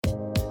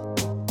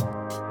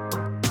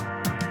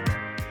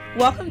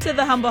Welcome to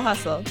The Humble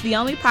Hustle, the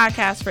only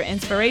podcast for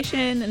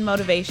inspiration and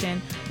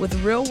motivation with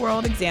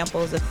real-world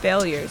examples of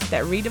failures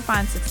that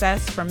redefine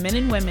success from men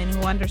and women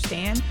who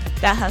understand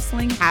that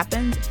hustling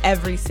happens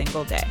every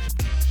single day.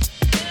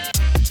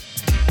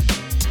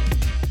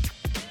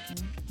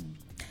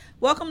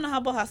 Welcome to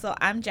Humble Hustle.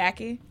 I'm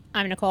Jackie.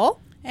 I'm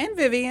Nicole. And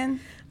Vivian.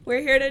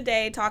 We're here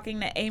today talking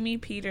to Amy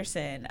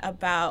Peterson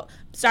about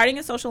starting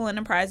a social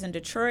enterprise in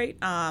Detroit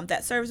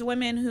that serves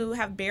women who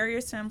have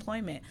barriers to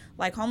employment,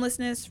 like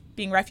homelessness,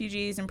 being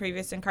refugees, and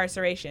previous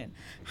incarceration.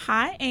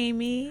 Hi,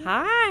 Amy.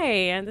 Hi,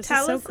 and this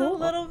Tell is so us cool. a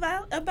little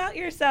about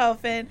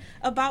yourself and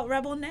about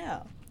Rebel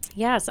Nell.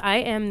 Yes, I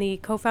am the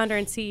co-founder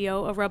and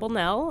CEO of Rebel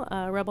Nell.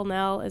 Rebel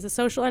Nell is a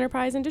social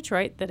enterprise in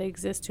Detroit that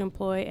exists to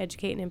employ,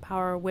 educate, and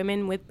empower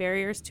women with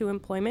barriers to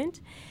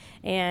employment.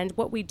 And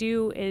what we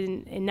do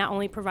in not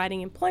only providing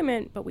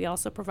employment, but we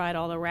also provide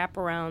all the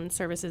wraparound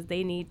services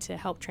they need to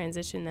help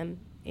transition them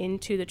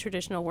into the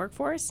traditional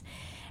workforce.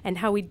 And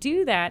how we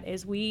do that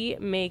is we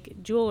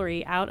make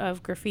jewelry out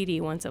of graffiti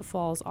once it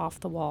falls off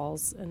the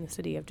walls in the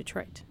city of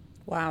Detroit.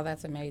 Wow,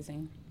 that's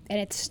amazing.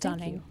 And it's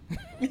stunning.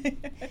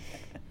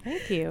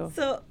 Thank you.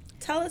 So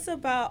tell us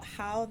about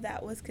how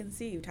that was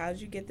conceived. How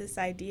did you get this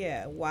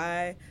idea?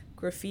 Why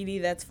graffiti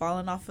that's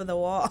fallen off of the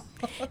wall?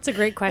 It's a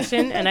great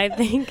question, and I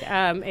think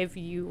if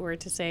you were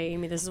to say,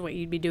 Amy, this is what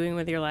you'd be doing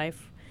with your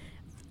life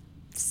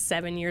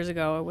 7 years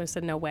ago, I would have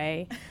said no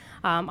way.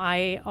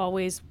 I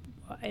always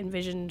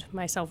envisioned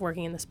myself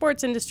working in the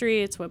sports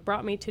industry. It's what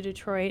brought me to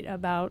Detroit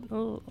about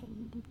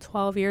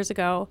 12 years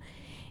ago.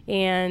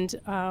 And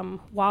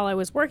while I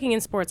was working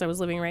in sports, I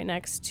was living right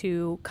next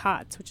to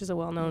COTS, which is a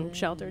well-known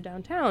shelter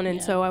downtown. And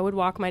so I would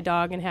walk my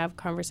dog and have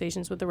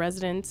conversations with the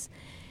residents.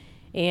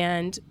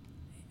 And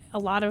a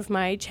lot of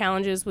my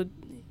challenges with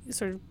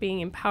sort of being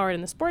empowered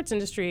in the sports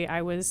industry,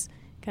 I was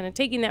kind of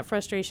taking that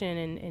frustration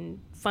and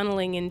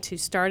funneling into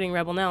starting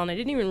Rebel Nell. And I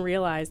didn't even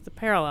realize the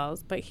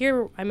parallels. But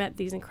here I met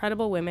these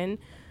incredible women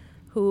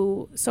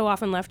who so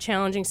often left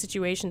challenging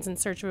situations in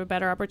search of a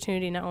better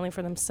opportunity, not only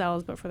for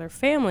themselves, but for their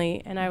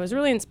family. And I was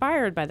really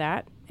inspired by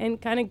that.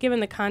 And kind of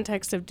given the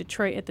context of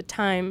Detroit at the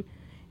time,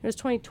 it was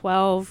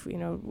 2012,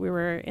 we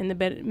were in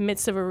the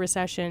midst of a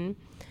recession.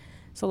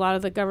 So a lot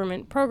of the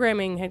government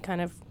programming had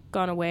kind of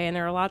gone away, and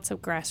there are lots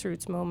of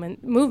grassroots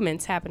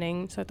movements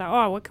happening. So I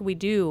thought, what could we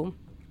do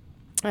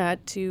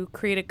to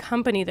create a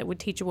company that would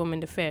teach a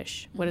woman to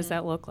fish? What does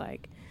that look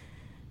like?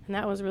 And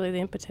that was really the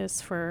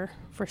impetus for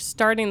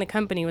starting the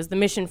company, was the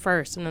mission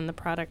first, and then the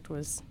product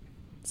was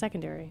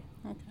secondary.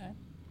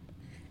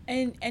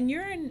 Okay. And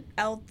you're in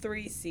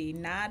L3C,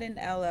 not in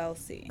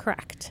LLC.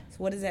 Correct. So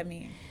what does that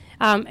mean?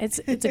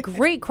 It's a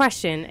great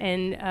question,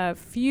 and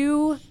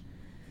few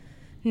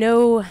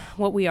know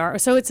what we are.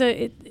 So it's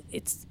a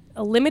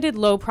limited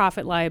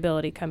low-profit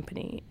liability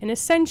company. And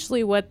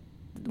essentially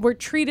we're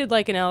treated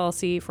like an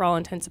LLC for all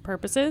intents and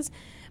purposes,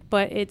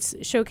 but it's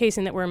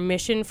showcasing that we're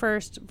mission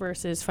first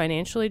versus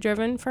financially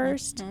driven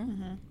first.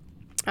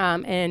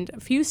 Mm-hmm. And a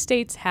few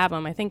states have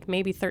them. I think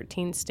maybe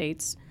 13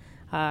 states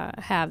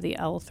have the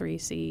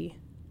L3C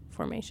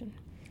formation.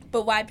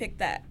 But why pick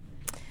that?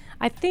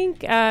 I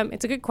think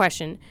it's a good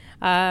question.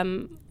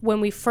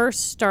 When we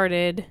first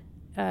started,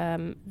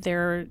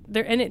 there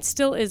and it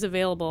still is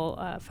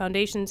available.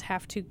 Foundations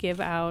have to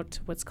give out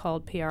what's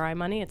called PRI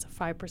money. It's a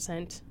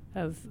 5%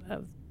 of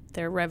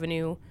their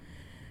revenue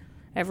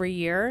every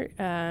year,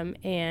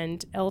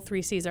 and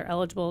L3Cs are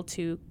eligible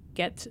to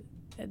get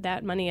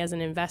that money as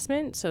an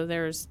investment. So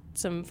there's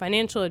some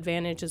financial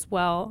advantage as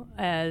well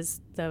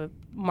as the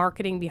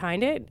marketing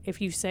behind it. If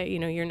you say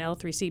you're an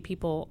L3C,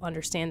 people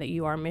understand that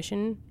you are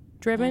mission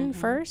driven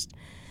first.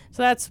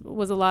 So that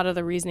was a lot of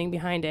the reasoning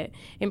behind it.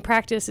 In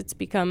practice, it's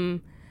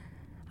become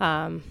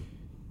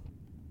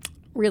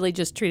really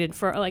just treated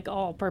for like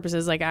all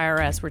purposes, like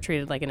IRS, we're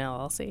treated like an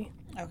LLC.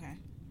 Okay.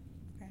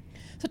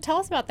 So tell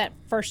us about that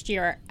first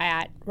year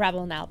at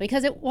Rebel Nell,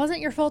 because it wasn't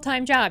your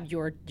full-time job.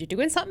 You're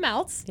doing something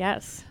else.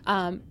 Yes.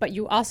 But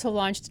you also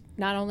launched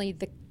not only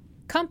the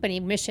company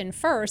mission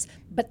first,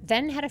 but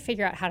then had to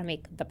figure out how to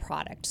make the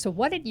product. So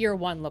what did year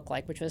one look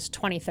like, which was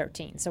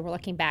 2013? So we're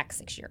looking back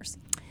 6 years.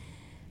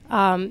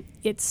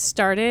 It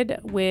started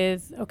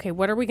with,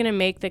 what are we going to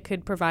make that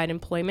could provide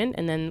employment?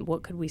 And then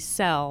what could we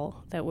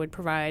sell that would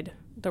provide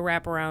the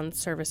wraparound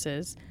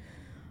services?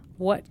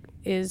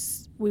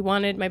 We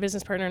wanted, my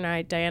business partner and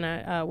I,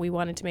 Diana, we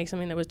wanted to make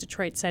something that was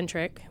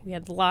Detroit-centric. We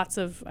had lots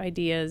of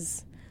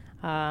ideas,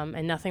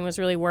 and nothing was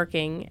really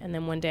working. And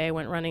then one day I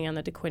went running on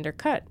the DeQuinder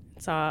Cut,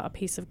 saw a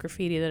piece of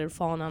graffiti that had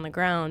fallen on the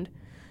ground.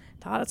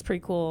 Thought that's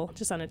pretty cool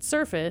just on its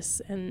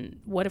surface, and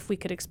what if we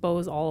could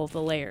expose all of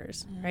the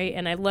layers, right?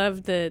 And I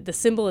loved the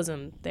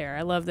symbolism there.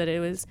 I love that it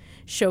was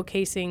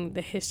showcasing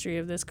the history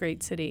of this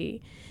great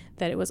city,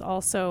 that it was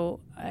also,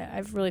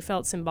 I've really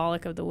felt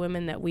symbolic of the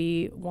women that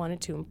we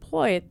wanted to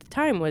employ at the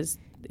time was,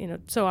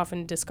 so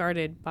often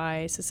discarded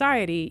by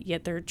society,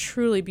 yet they're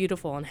truly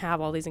beautiful and have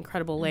all these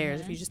incredible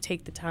layers if you just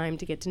take the time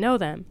to get to know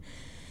them.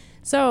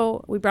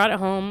 So we brought it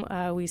home,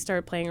 we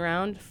started playing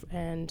around,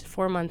 and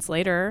 4 months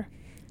later,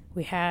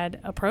 we had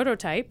a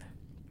prototype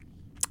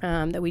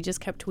that we just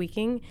kept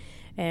tweaking.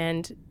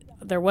 And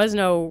there was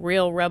no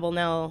real Rebel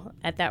Nell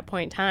at that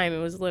point in time. It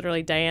was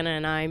literally Diana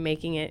and I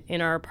making it in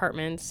our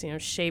apartments,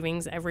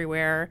 shavings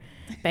everywhere,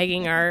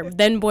 begging our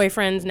then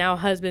boyfriends, now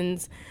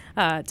husbands,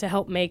 to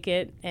help make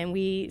it. And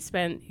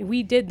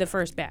we did the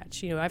first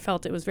batch. I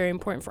felt it was very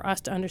important for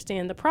us to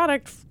understand the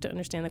product, to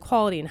understand the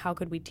quality, and how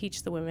could we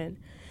teach the women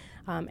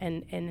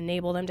and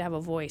enable them to have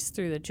a voice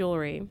through the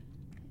jewelry.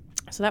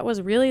 So that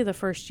was really the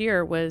first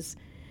year, was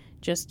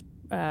just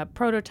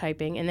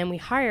prototyping, and then we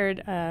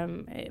hired.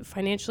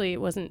 Financially,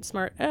 it wasn't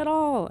smart at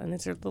all, and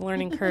these are the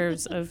learning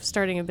curves of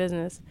starting a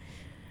business.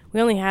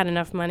 We only had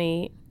enough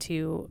money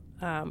to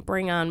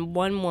bring on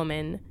one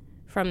woman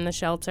from the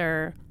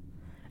shelter,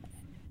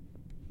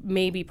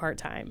 maybe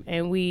part-time,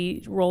 and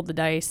we rolled the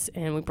dice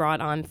and we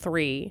brought on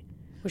 3,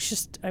 which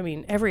just,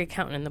 every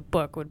accountant in the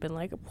book would have been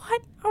like,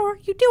 what are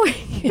you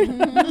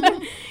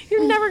doing?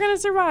 You're never going to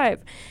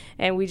survive.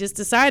 And we just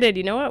decided,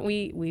 you know what,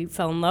 we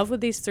fell in love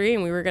with these 3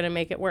 and we were going to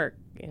make it work,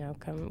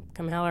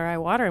 come hell or high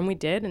water. And we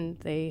did, and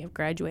they have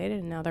graduated,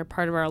 and now they're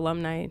part of our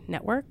alumni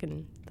network,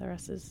 and the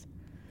rest is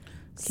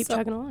keep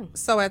chugging along.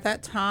 So at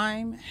that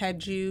time,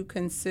 had you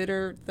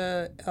considered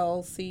the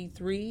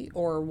LC3,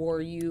 or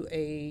were you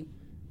a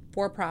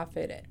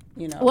for-profit,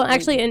 Well,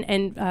 actually,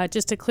 and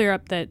just to clear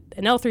up, that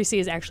an L3C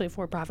is actually a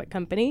for-profit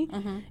company.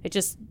 Mm-hmm. It's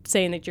just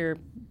saying that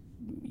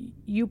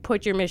you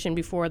put your mission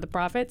before the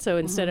profit. So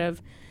instead of,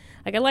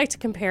 I like to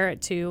compare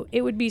it to,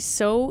 it would be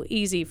so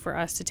easy for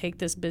us to take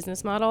this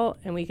business model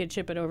and we could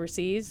ship it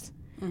overseas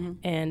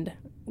and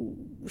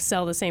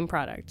sell the same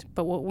product.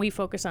 But what we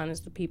focus on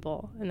is the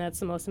people, and that's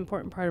the most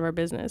important part of our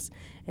business.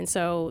 And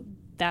so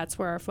that's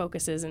where our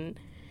focus is. And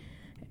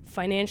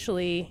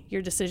financially,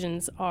 your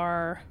decisions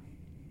are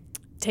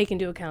take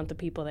into account the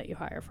people that you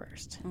hire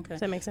first. Okay.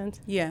 Does that make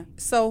sense? Yeah.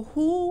 So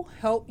who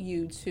helped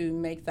you to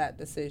make that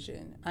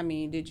decision?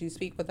 Did you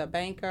speak with a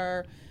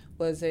banker?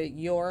 Was it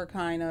your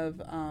kind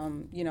of,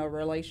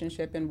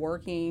 relationship in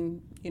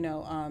working,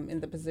 in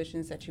the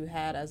positions that you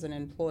had as an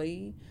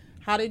employee?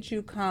 How did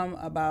you come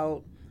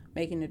about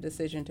making the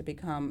decision to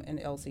become an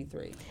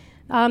LC3?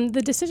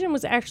 The decision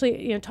was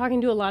actually,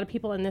 talking to a lot of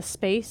people in this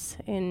space,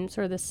 in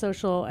sort of the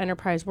social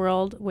enterprise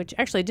world, which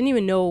actually I didn't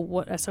even know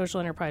what a social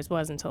enterprise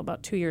was until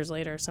about 2 years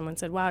later. Someone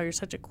said, wow, you're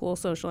such a cool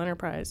social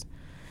enterprise.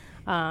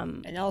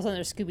 And all of a sudden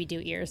there's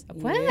Scooby-Doo ears.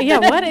 What? Yeah,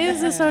 what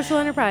is a social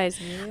enterprise?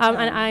 And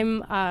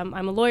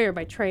I'm a lawyer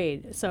by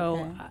trade,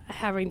 so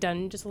having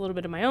done just a little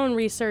bit of my own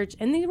research,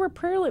 and these were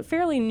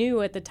fairly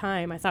new at the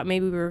time, I thought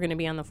maybe we were going to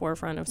be on the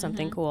forefront of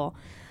something cool.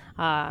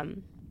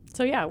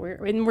 So yeah,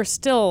 we're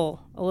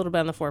still a little bit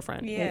on the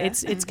forefront. Yeah.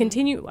 It's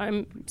continue.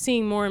 I'm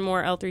seeing more and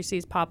more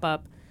L3Cs pop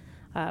up,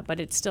 but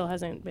it still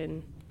hasn't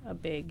been a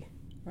big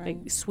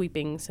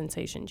sweeping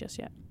sensation just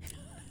yet.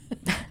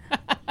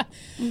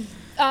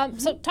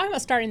 So talking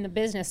about starting the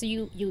business, so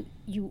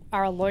you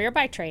are a lawyer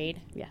by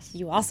trade. Yes.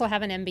 You also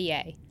have an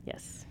MBA.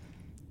 Yes.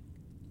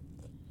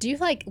 Do you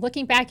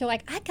looking back, you're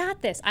like, I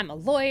got this. I'm a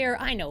lawyer.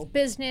 I know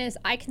business.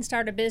 I can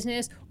start a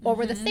business. Or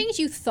were the things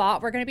you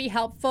thought were going to be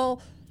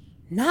helpful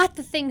not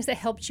the things that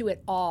helped you at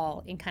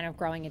all in kind of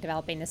growing and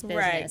developing this business?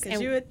 Right,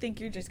 because you would think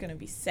you're just going to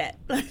be set.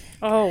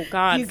 Oh,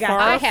 God, you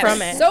far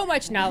from it. So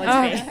much knowledge.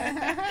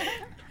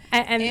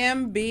 And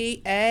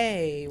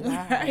MBA.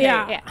 Wow.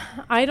 Yeah.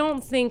 I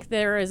don't think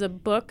there is a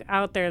book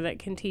out there that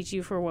can teach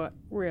you for what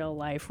real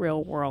life,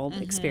 real world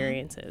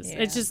experience is. Yeah.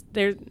 It's just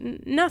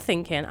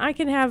nothing can. I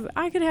could have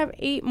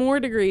 8 more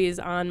degrees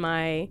on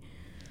my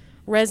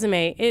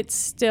resume. It's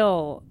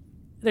still,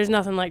 there's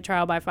nothing like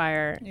trial by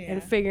fire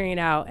and figuring it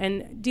out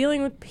and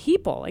dealing with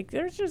people.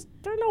 There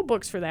are no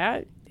books for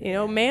that.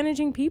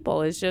 Managing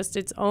people is just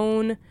its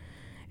own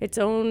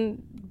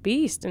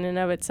beast in and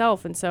of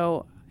itself. And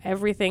so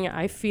everything,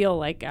 I feel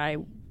like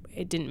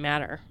it didn't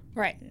matter.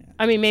 Right.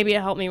 I mean, maybe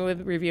it helped me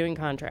with reviewing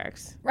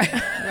contracts. Right.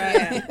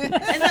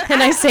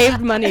 And I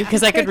saved money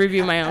because I could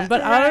review my own.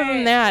 But other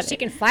than that, she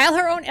can file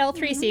her own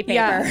L3C paper.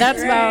 Yeah,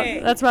 that's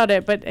about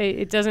it. But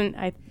it doesn't.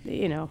 I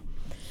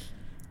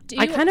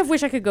kind of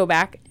wish I could go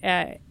back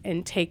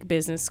and take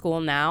business school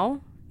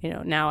now.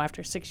 Now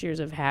after 6 years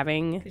of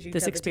having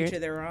this experience. The teacher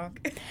they're wrong.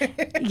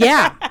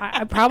 Yeah,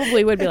 I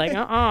probably would be like,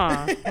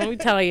 let me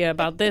tell you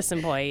about this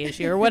employee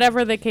issue or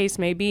whatever the case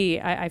may be.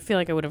 I feel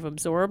like I would have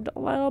absorbed a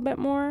little bit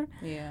more.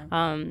 Yeah.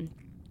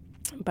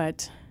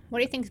 But what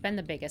do you think's been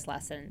the biggest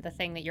lesson? The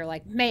thing that you're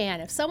like, man,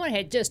 if someone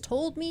had just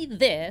told me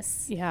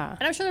this. Yeah.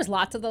 And I'm sure there's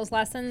lots of those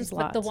lessons,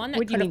 but the one that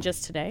What do you mean,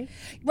 just today?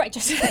 Right,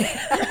 just today.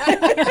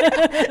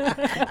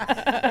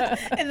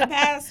 In the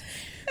past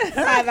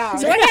 5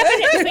 hours. So what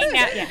happened in between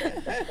now?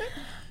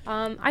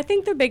 Yeah. I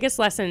think the biggest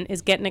lesson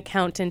is get an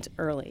accountant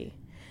early.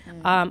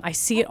 I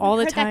see it all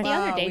the time. The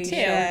other day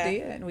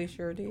too. We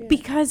sure did.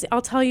 Because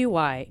I'll tell you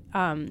why.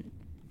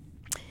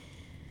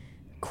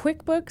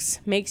 QuickBooks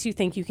makes you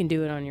think you can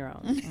do it on your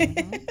own.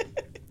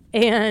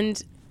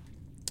 And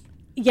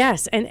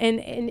yes, and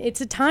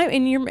it's a time,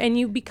 and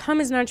you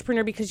become as an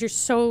entrepreneur because you're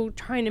so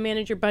trying to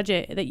manage your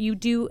budget that you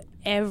do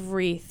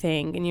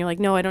everything, and you're like,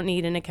 no, I don't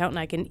need an accountant.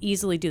 I can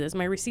easily do this.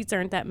 My receipts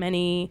aren't that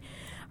many,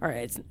 or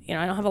it's,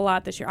 I don't have a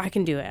lot this year. I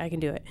can do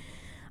it.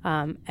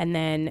 And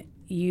then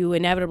you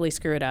inevitably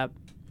screw it up.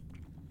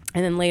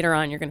 And then later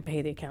on, you're going to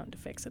pay the accountant to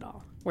fix it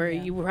all, where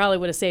you probably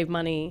would have saved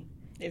money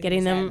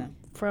getting them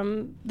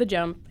from the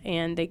jump,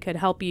 and they could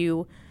help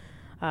you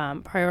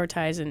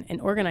prioritize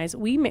and organize.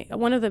 We made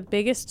one of the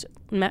biggest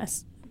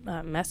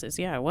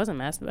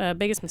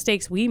biggest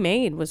mistakes we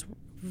made was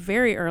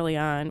very early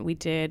on. We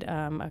did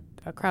a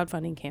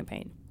crowdfunding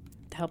campaign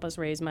to help us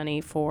raise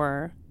money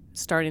for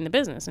starting the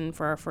business and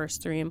for our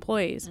first 3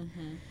 employees.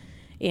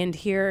 And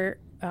here,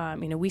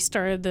 we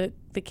started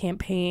the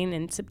campaign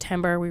in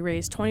September. We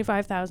raised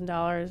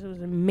 $25,000. It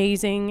was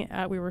amazing.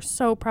 We were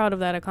so proud of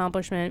that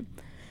accomplishment.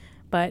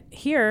 But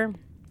here,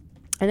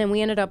 and then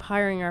we ended up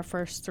hiring our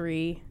first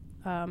 3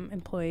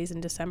 employees in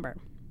December.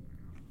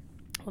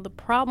 Well, the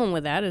problem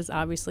with that is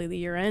obviously the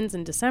year ends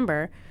in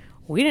December.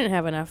 We didn't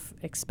have enough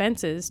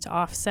expenses to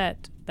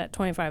offset that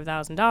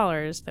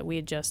 $25,000 that we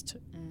had just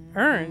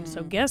earned.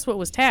 So guess what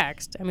was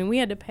taxed? I mean, we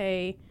had to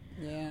pay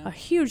a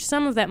huge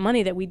sum of that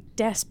money that we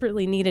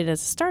desperately needed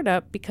as a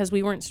startup because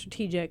we weren't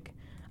strategic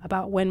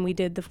about when we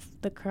did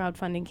the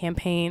crowdfunding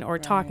campaign or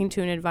talking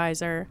to an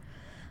advisor.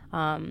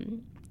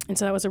 And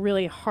so that was a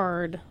really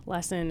hard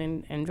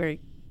lesson and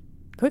very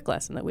quick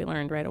lesson that we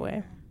learned right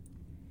away.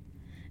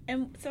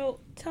 And so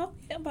tell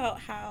me about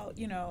how,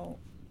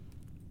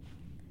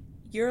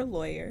 you're a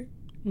lawyer,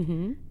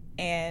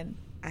 and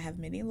I have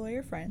many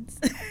lawyer friends,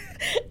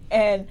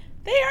 and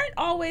they aren't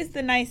always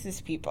the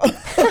nicest people.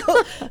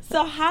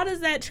 So how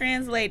does that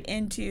translate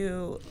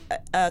into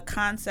a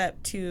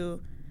concept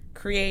to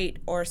create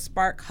or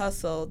spark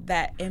hustle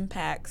that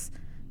impacts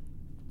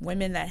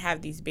women that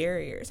have these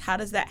barriers? How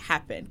does that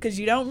happen? Because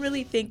you don't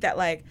really think that,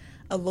 like,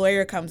 a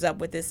lawyer comes up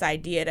with this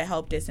idea to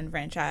help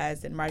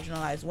disenfranchised and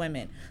marginalized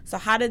women. So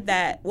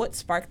what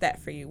sparked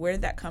that for you? Where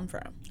did that come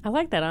from? I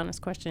like that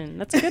honest question.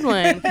 That's a good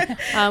one.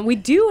 We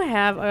do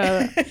have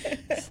a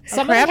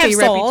crappy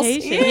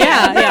reputation.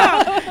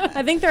 Yeah.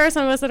 I think there are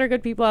some of us that are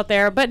good people out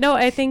there. But no,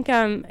 I think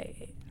I've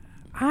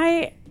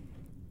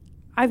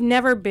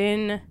never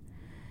been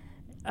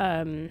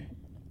a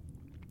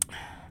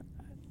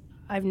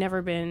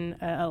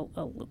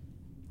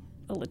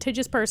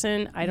litigious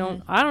person. I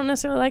don't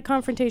necessarily like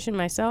confrontation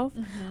myself.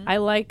 I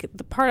like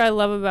the part I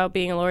love about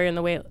being a lawyer and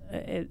the way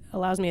it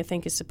allows me to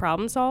think is to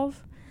problem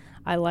solve.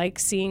 I like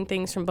seeing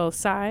things from both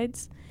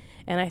sides,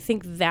 and I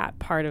think that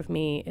part of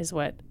me is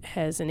what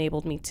has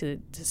enabled me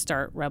to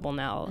start Rebel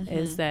Nell.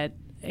 Is that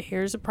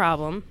here's a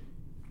problem,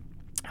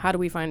 how do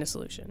we find a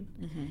solution,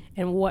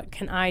 and what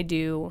can I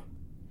do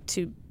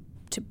to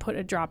put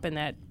a drop in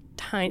that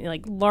tiny,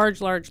 like large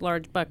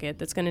bucket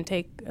that's going to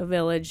take a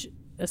village,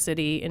 a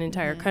city, an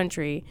entire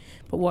country,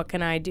 but what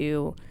can I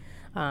do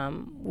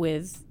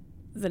with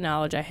the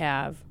knowledge I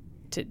have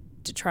to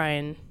try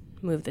and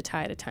move the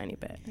tide a tiny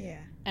bit. Yeah.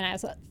 And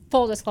as a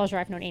full disclosure,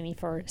 I've known Amy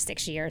for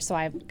 6 years, so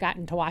I've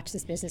gotten to watch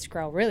this business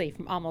grow really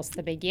from almost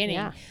the beginning.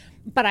 Yeah.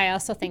 But I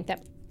also think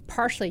that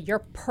partially your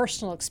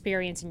personal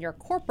experience in your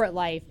corporate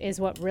life is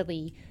what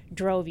really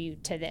drove you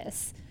to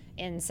this.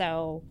 And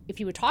so if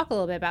you would talk a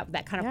little bit about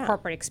that kind of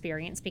corporate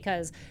experience,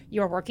 because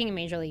you're working in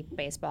Major League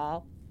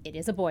Baseball, it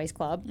is a boys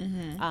club,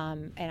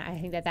 and I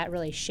think that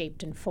really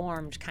shaped and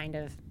formed kind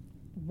of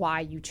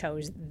why you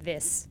chose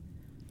this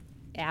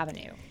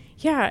avenue.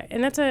 Yeah,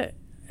 and it's a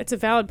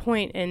valid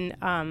point, and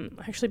I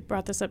actually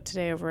brought this up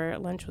today over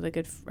at lunch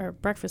with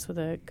breakfast with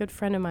a good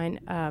friend of mine.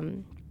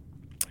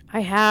 I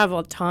have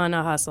a ton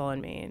of hustle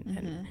in me,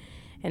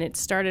 and it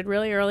started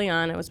really early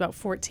on. I was about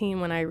 14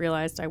 when I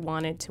realized I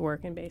wanted to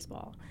work in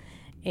baseball,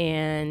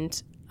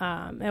 and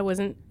it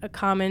wasn't a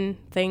common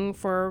thing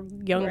for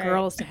young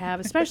girls to have,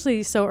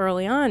 especially so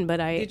early on. But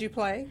Did you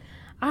play?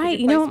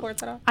 Did you play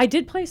sports at all? I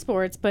did play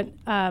sports, but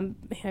I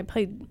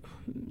played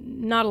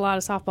not a lot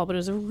of softball, but it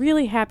was a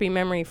really happy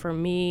memory for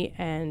me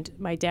and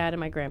my dad and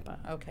my grandpa.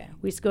 Okay.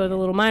 We used to go to the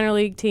little minor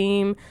league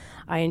team.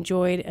 I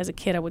enjoyed, as a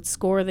kid, I would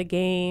score the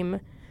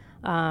game.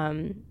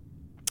 I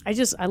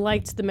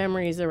liked the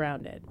memories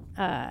around it.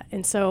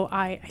 And so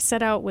I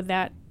set out with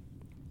that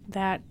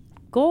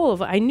goal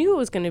of, I knew it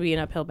was going to be an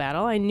uphill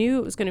battle. I knew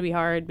it was going to be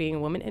hard being a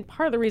woman. And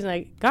part of the reason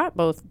I got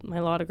both my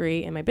law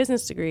degree and my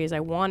business degree is I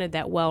wanted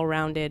that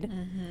well-rounded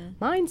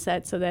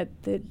mindset, so that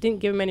it didn't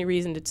give them any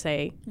reason to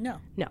say no.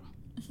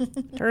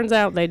 Turns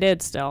out they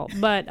did still.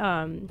 But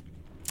I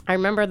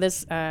remember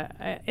this,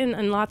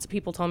 and lots of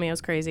people told me I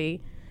was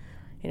crazy.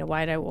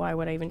 Why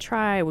would I even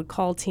try? I would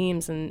call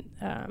teams, and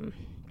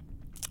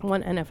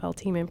one NFL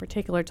team in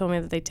particular told me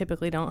that they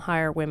typically don't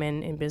hire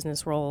women in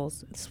business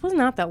roles. This was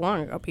not that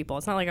long ago, people.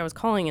 It's not like I was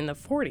calling in the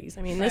 40s.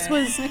 I mean, this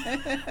was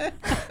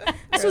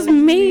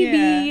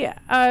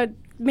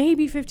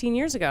maybe 15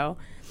 years ago.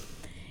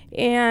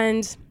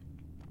 And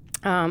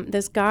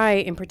this guy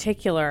in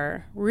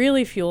particular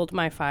really fueled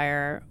my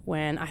fire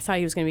when I thought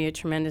he was going to be a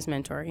tremendous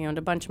mentor. At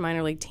a bunch of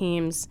minor league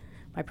teams,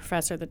 my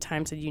professor at the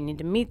time said, you need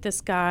to meet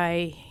this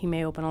guy. He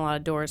may open a lot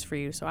of doors for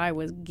you. So I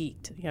was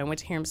geeked. I went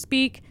to hear him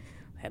speak.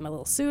 I had my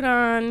little suit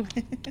on.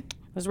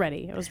 was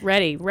ready. I was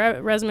ready.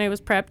 Resume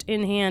was prepped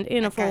in hand,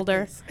 in a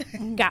folder.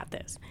 Got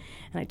this.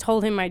 And I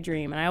told him my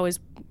dream. And I always,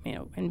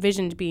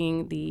 envisioned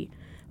being the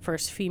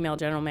first female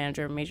general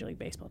manager of a Major League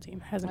Baseball team.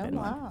 Hasn't been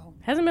one.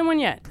 Hasn't been one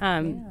yet.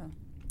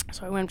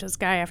 So I went up to this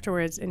guy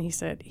afterwards, and I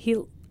said,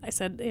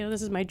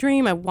 this is my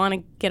dream. I want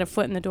to get a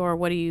foot in the door.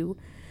 What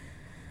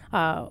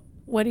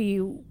would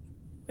you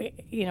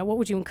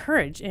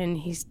encourage? And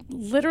he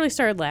literally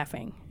started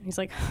laughing. He's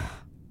like,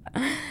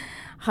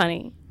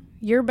 honey,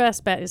 your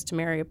best bet is to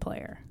marry a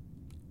player.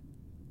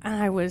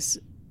 And I was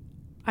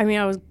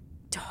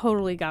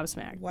totally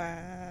gobsmacked.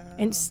 Wow.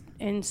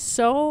 And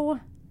so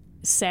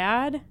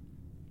sad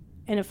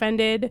and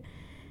offended,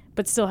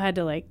 but still had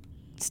to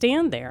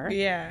stand there.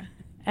 Yeah.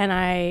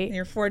 And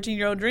your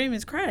 14-year-old dream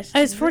is crushed.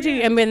 I was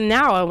 14. I mean,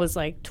 now I was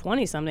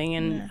 20 something,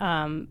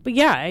 and but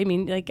yeah, I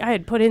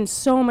had put in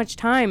so much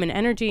time and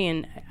energy,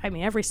 and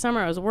every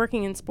summer I was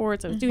working in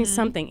sports. I was doing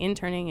something,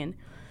 interning, and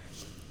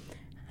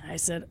I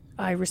said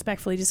I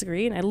respectfully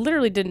disagree, and I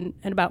literally did an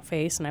about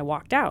face, and I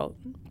walked out.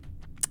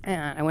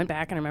 And I went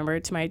back, and I remember,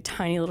 to my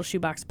tiny little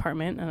shoebox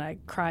apartment, and I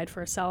cried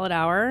for a solid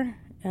hour,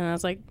 and I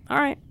was like, all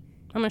right,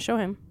 I'm gonna show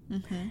him.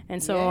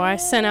 And so I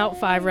sent out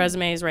 5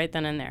 resumes right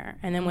then and there.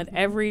 And then with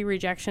every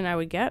rejection I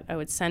would get, I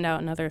would send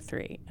out another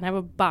 3. And I have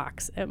a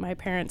box at my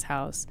parents'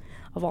 house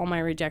of all my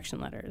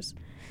rejection letters.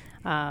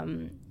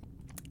 And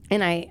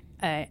I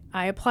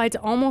applied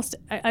to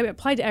I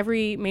applied to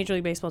every Major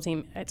League Baseball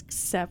team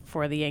except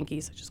for the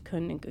Yankees. I just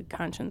couldn't in good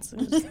conscience.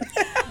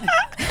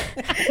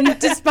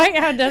 Despite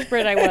how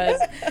desperate I was.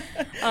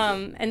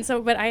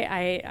 But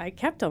I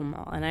kept them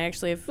all. And I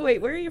actually have... Wait,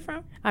 where are you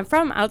from? I'm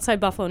from outside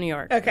Buffalo, New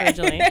York,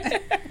 originally.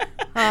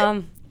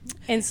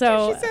 And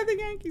so... She said the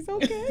Yankees,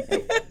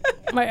 okay.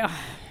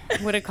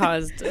 Would have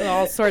caused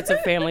all sorts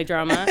of family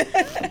drama.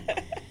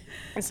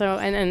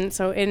 So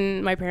so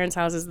in my parents'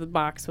 house is the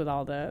box with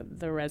all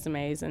the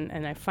resumes,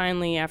 and I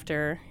finally I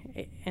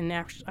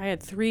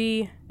had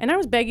 3, and I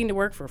was begging to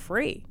work for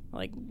free.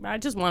 I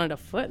just wanted a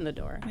foot in the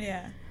door.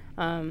 Yeah.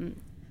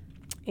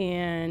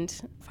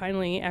 And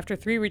finally, after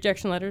 3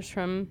 rejection letters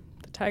from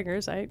the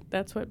Tigers,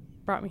 that's what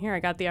brought me here. I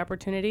got the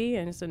opportunity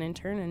as an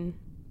intern and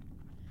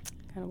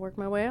kind of worked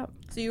my way up.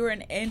 So you were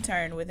an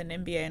intern with an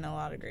MBA and a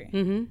law degree.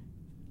 Mm-hmm.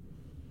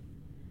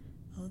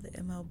 Oh, the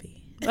MLB.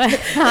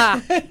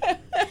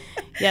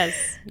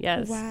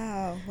 Yes.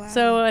 Wow.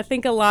 So I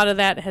think a lot of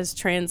that has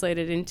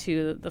translated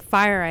into the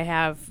fire I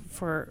have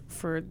for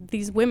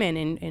these women,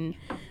 and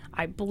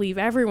I believe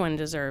everyone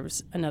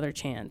deserves another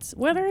chance.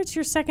 Whether it's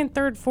your second,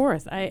 third,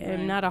 fourth. I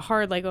am not a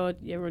hard,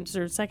 everyone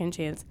deserves a second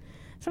chance.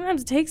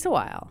 Sometimes it takes a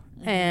while,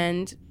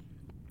 and...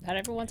 Not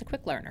everyone's a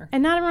quick learner.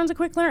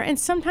 And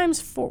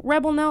sometimes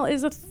Rebel Nell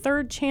is a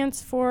third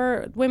chance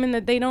for women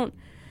that they don't...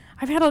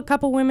 I've had a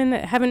couple women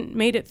that haven't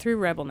made it through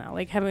Rebel Nell,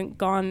 haven't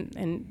gone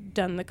and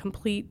done the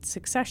complete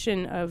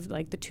succession of,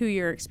 the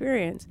 2-year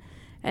experience.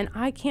 And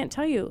I can't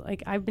tell you,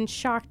 I've been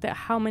shocked at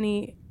how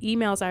many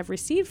emails I've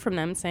received from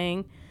them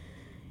saying,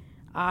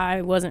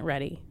 I wasn't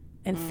ready,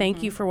 and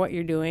thank you for what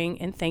you're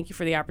doing, and thank you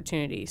for the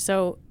opportunity.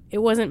 So it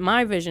wasn't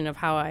my vision of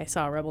how I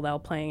saw Rebel Nell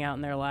playing out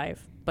in their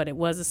life, but it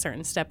was a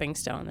certain stepping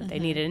stone that they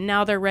needed, and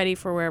now they're ready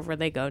for wherever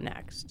they go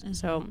next.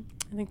 So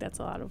I think that's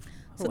a lot of...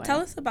 So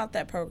tell us about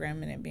that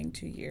program and it being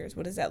 2 years.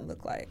 What does that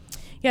look like?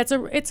 Yeah,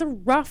 it's a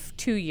rough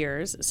 2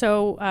 years.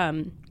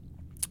 So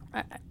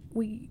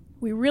we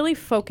really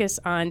focus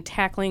on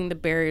tackling the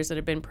barriers that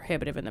have been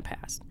prohibitive in the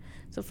past.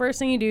 So first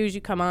thing you do is you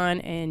come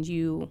on and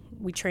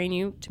we train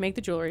you to make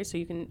the jewelry so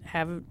you can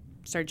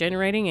start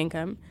generating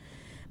income.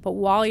 But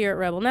while you're at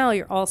Rebel Nell,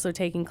 you're also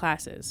taking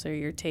classes. So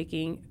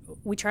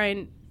we try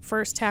and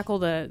first tackle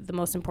the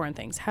most important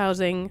things: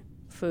 housing,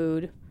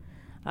 food,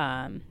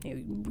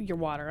 your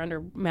water under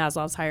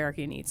Maslow's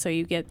hierarchy of needs. So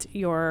you get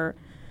your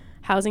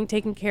housing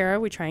taken care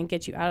of. We try and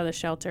get you out of the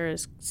shelter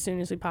as soon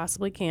as we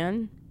possibly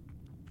can.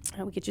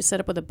 We get you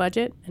set up with a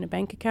budget and a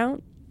bank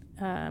account.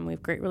 We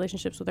have great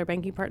relationships with our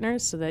banking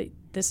partners, so that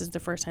this is the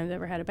first time they've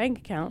ever had a bank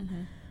account.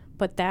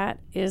 But that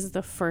is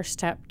the first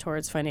step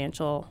towards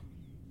financial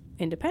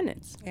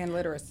independence and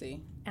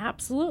literacy.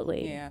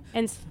 Absolutely. Yeah.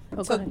 And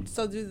so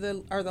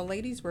are the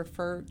ladies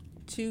referred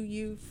to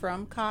you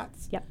from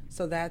COTS? Yep.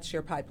 So that's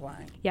your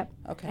pipeline. Yep.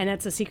 Okay. And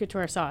that's the secret to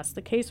our sauce.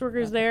 The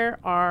caseworkers there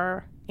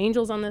are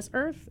angels on this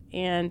earth,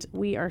 and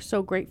we are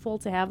so grateful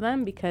to have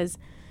them because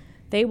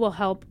they will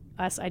help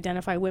us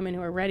identify women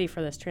who are ready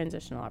for this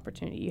transitional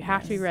opportunity. You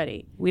have to be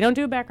ready. We don't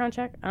do a background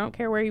check. I don't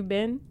care where you've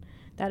been.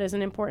 That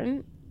isn't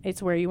important.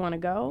 It's where you want to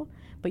go,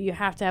 but you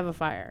have to have a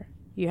fire.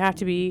 You have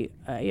to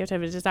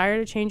have a desire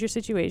to change your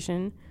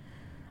situation,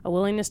 a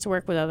willingness to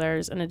work with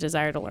others, and a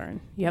desire to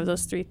learn. You have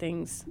those 3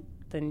 things,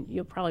 then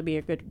you'll probably be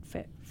a good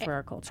fit for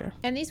our culture.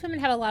 And these women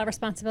have a lot of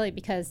responsibility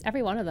because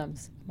every one of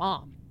them's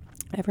mom.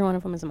 Every one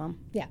of them is a mom.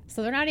 Yeah.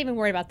 So they're not even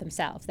worried about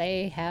themselves.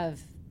 They have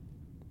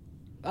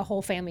a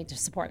whole family to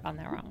support on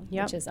their own,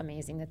 which is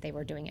amazing that they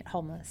were doing it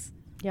homeless.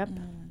 Yep.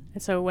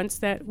 And so once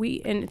that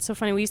and it's so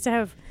funny, we used to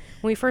have,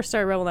 when we first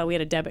started Rebel Nell, we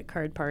had a debit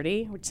card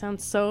party, which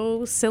sounds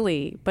so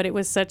silly, but it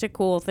was such a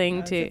cool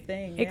thing to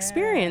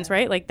experience,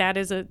 right? That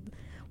is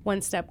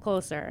one step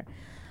closer.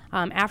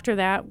 After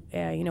that,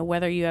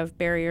 whether you have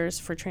barriers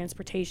for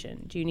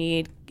transportation, do you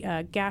need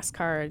gas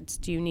cards?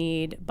 Do you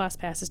need bus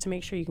passes to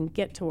make sure you can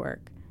get to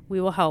work? We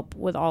will help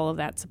with all of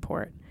that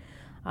support.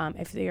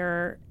 If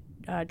their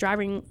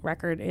driving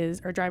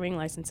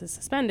license is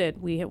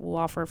suspended, we will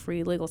offer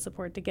free legal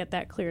support to get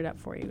that cleared up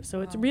for you.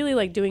 So it's really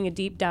like doing a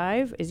deep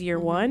dive is year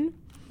one.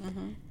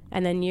 Mm-hmm.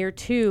 And then year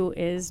 2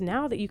 is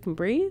now that you can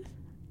breathe,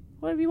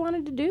 what have you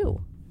wanted to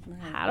do?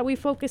 How do we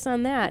focus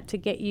on that to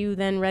get you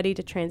then ready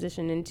to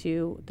transition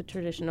into the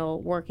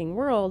traditional working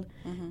world?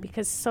 Mm-hmm.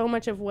 Because so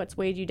much of what's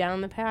weighed you down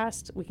in the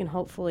past, we can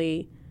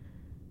hopefully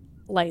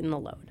lighten the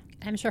load.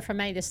 I'm sure for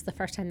many, this is the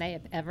first time they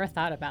have ever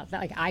thought about that.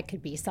 Like, I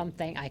could be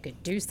something, I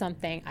could do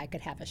something, I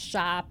could have a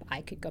shop,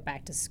 I could go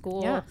back to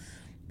school. Yeah.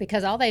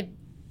 Because all they've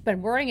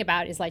been worrying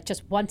about is like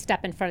just one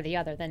step in front of the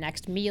other. The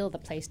next meal, the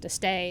place to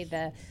stay,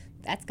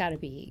 that's got to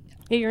be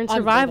you're in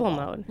survival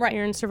mode. Right.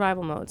 You're in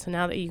survival mode. So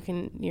now that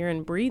you're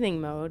in breathing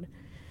mode,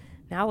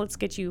 now let's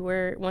get you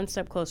one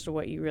step closer to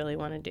what you really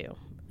want to do.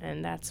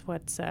 And that's where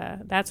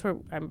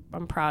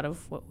I'm proud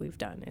of what we've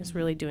done, is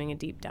really doing a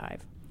deep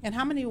dive. And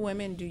how many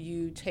women do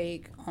you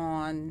take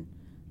on,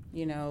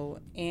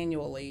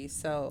 annually?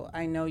 So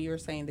I know you're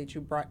saying that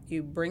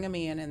you bring them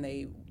in and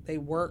they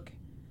work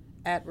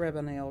at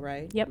Ribbonell,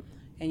 right? Yep.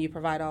 And you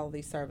provide all of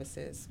these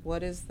services.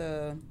 What is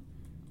the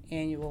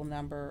annual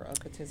number of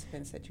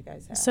participants that you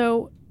guys have?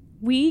 So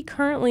we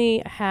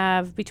currently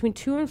have between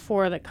 2 and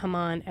 4 that come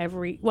on I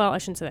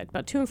shouldn't say that,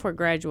 about 2 and 4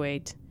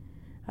 graduate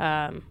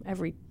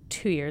every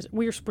 2 years.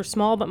 We're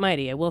small but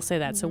mighty, I will say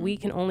that. Mm-hmm. So we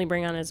can only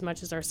bring on as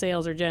much as our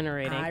sales are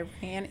generating. I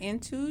ran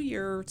into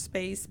your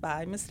space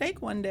by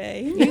mistake one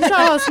day. You saw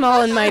how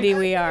small and mighty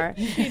we are.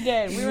 She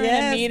did. We were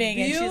in a meeting,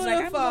 beautiful. And she's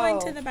like, I'm going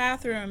to the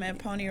bathroom at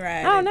Pony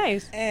Ride. Oh,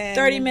 nice. And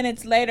 30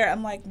 minutes later,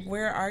 I'm like,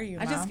 where are you,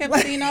 Mom? I just kept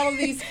seeing all of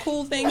these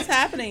cool things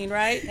happening,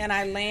 right? And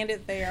I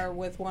landed there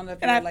with one of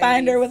the ladies. And I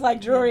find her with like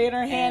jewelry in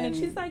her hand, and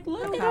she's like,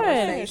 look at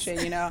conversation,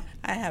 this.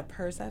 I have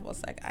purse. I was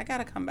like, I got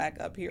to come back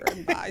up here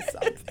and buy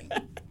something.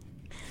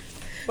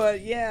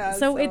 But yeah.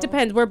 So it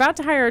depends. We're about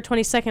to hire a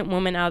 22nd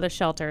woman out of the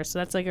shelter. So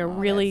that's like a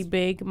really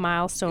big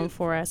milestone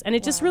for us. And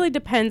it just really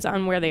depends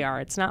on where they are.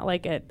 It's not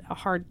like a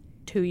hard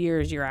 2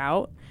 years you're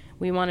out.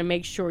 We want to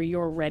make sure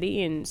you're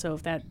ready. And so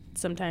if that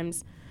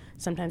sometimes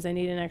they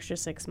need an extra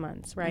 6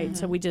 months, right? Mm-hmm.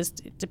 So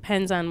it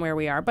depends on where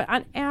we are. But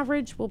on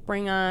average, we'll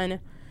bring on, I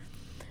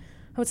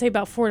would say,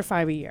 about 4 to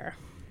 5 a year.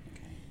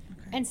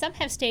 And some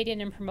have stayed in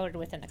and promoted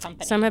within the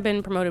company. Some have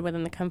been promoted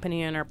within the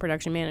company and are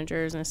production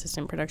managers and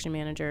assistant production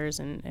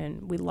managers,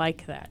 and we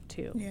like that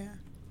too. Yeah.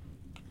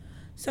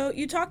 So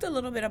you talked a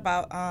little bit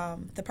about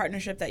the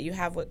partnership that you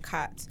have with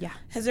COTS. Yeah.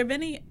 Has there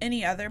been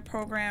any other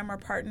program or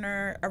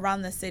partner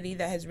around the city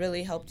that has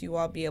really helped you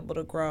all be able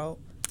to grow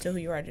to who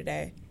you are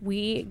today?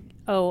 We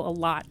owe a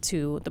lot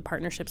to the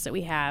partnerships that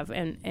we have,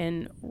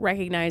 and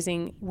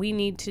recognizing we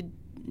need to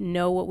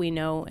know what we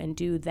know and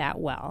do that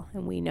well.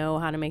 And we know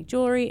how to make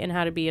jewelry and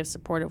how to be a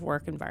supportive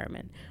work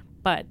environment.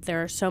 But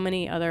there are so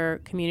many other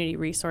community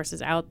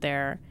resources out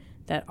there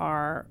that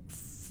are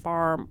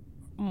far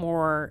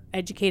more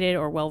educated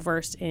or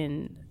well-versed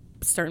in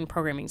certain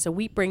programming. So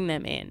we bring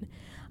them in.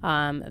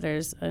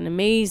 There's an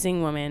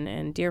amazing woman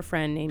and dear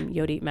friend named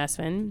Yodit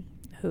Mesvin,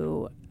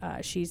 who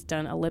she's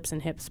done a Lips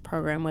and Hips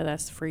program with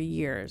us for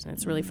years. And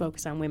it's really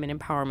focused on women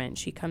empowerment.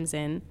 She comes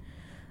in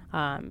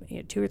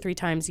 2 or 3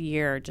 times a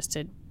year just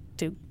to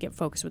get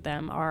focused with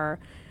them. Our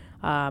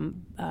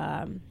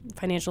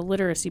financial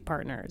literacy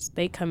partners,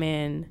 they come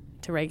in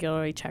to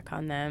regularly check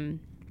on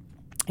them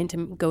and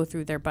to go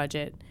through their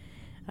budget.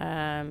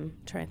 Trying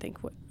to think,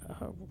 why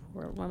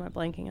am I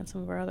blanking on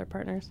some of our other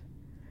partners?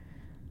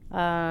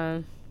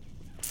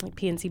 Like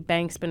PNC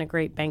Bank's been a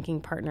great banking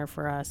partner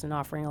for us and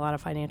offering a lot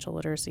of financial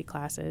literacy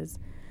classes.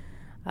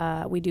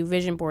 We do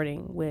vision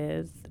boarding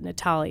with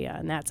Natalia,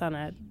 and that's on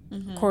a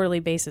quarterly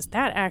basis.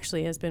 That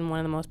actually has been one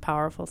of the most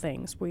powerful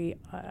things. We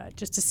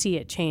just to see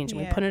it change.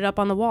 And we put it up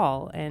on the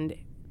wall, and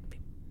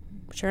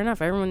sure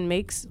enough, everyone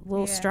makes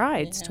little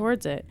strides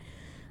towards it.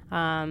 We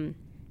are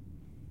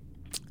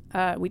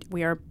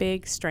a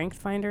big Strength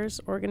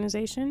Finders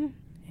organization,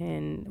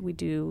 and we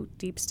do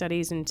deep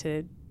studies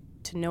into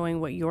knowing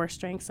what your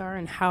strengths are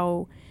and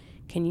how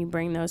can you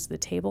bring those to the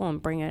table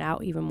and bring it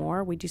out even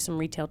more. We do some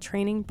retail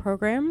training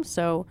programs.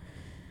 So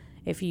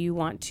if you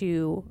want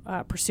to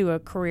pursue a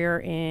career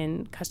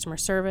in customer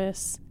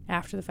service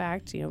after the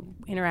fact,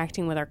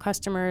 interacting with our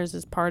customers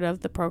is part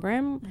of the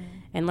program,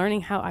 and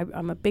learning how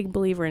I'm a big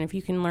believer in if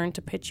you can learn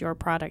to pitch your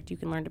product, you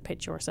can learn to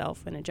pitch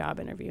yourself in a job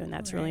interview, and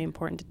that's really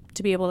important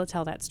to be able to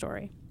tell that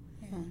story.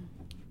 Yeah.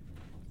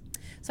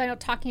 So I know,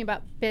 talking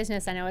about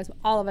business, I know as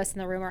all of us in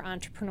the room are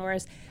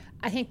entrepreneurs,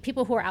 I think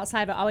people who are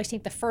outside will always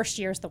think the first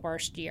year is the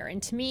worst year.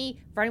 And to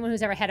me, for anyone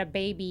who's ever had a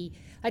baby,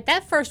 like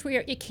that first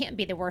year, it can't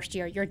be the worst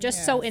year. You're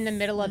just so in the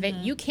middle of it.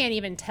 You can't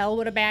even tell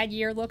what a bad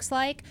year looks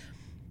like.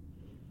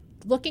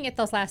 Looking at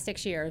those last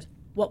 6 years,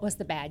 what was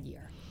the bad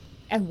year?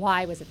 And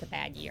why was it the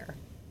bad year?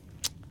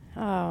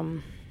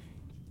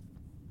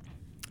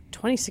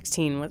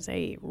 2016 was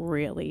a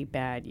really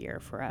bad year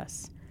for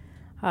us.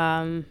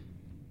 And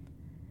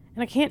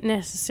I can't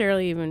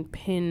necessarily even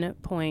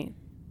pinpoint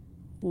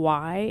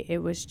why. It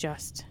was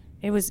just,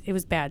 it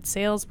was bad.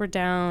 Sales were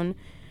down.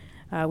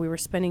 We were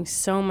spending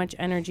so much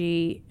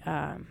energy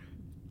kind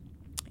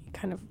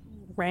of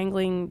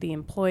wrangling the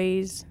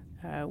employees.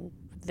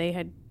 They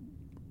had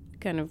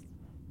kind of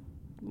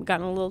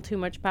gotten a little too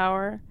much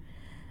power,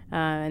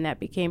 and that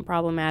became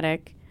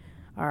problematic.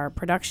 Our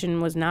production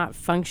was not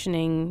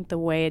functioning the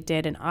way it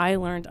did, and I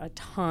learned a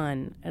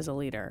ton as a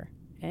leader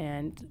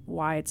and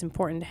why it's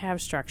important to have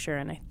structure.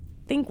 And I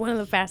think one of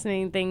the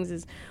fascinating things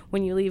is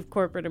when you leave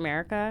corporate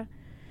America,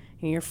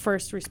 your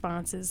first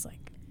response is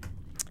like,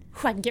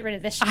 I can get rid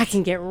of this shit. I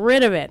can get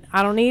rid of it.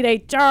 I don't need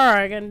HR.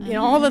 I can,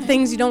 all the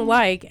things you don't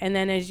like. And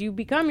then as you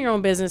become your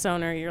own business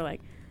owner, you're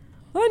like,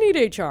 I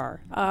need HR.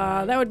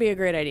 That would be a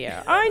great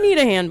idea. I need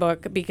a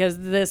handbook because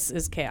this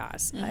is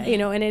chaos.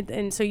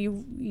 And so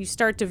you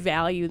start to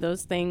value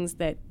those things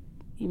that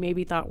you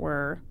maybe thought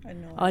were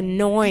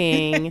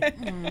annoying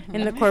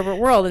in the corporate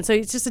world. And so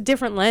it's just a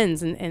different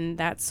lens, and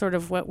that's sort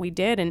of what we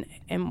did.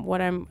 And what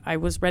I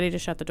was ready to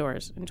shut the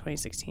doors in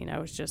 2016. I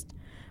was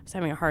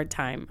having a hard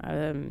time.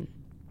 A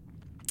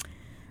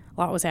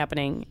lot was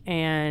happening,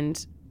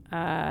 and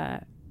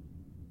I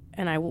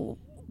will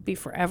be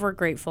forever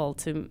grateful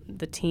to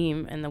the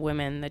team and the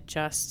women that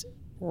just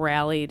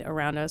rallied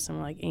around us and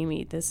were like,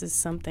 Amy, this is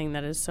something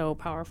that is so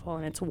powerful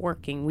and it's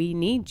working. We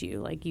need you.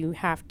 Like, you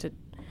have to,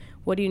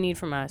 what do you need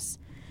from us?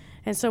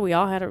 And so we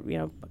all had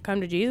a, come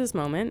to Jesus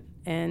moment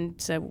and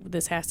said,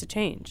 this has to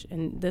change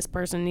and this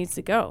person needs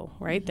to go,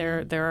 right?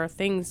 Mm-hmm. There are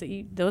things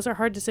that those are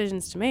hard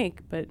decisions to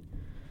make, but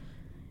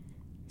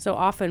so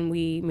often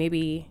we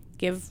maybe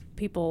give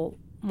people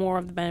more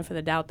of the benefit of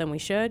the doubt than we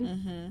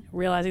should,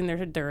 realizing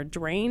they're a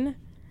drain.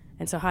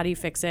 And so how do you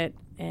fix it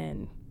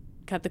and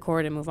cut the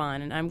cord and move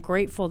on? And I'm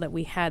grateful that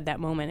we had that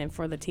moment and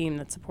for the team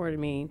that supported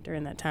me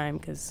during that time,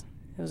 because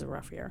it was a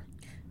rough year.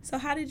 So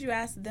how did you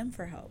ask them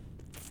for help?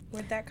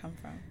 Where'd that come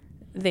from?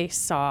 They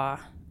saw,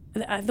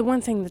 the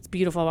one thing that's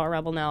beautiful about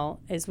Rebel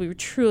Nell is we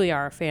truly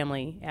are a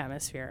family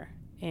atmosphere.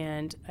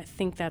 And I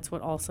think that's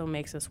what also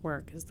makes us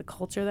work, is the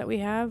culture that we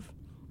have.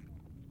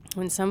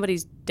 When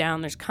somebody's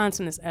down, there's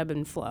constant this ebb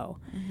and flow,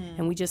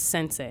 and we just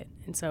sense it.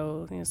 And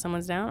so,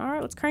 someone's down, all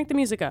right, let's crank the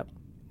music up.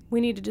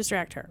 We need to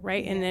distract her,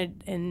 right? Yeah.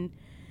 And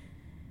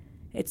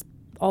it's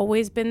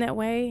always been that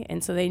way.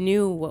 And so they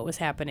knew what was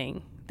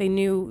happening. They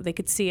knew, they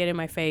could see it in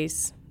my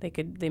face.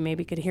 They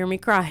maybe could hear me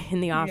cry in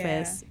the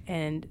office,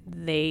 and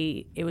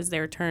it was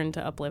their turn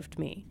to uplift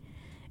me,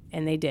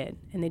 and they did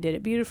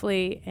it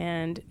beautifully.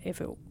 And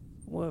if it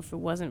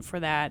wasn't for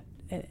that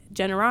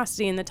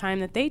generosity and the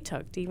time that they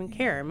took to even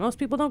care, most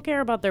people don't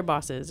care about their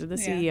bosses or the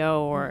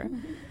CEO or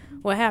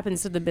what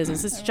happens to the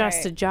business. It's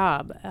just a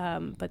job.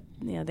 But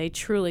they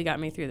truly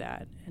got me through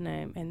that,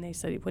 and they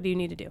said, "What do you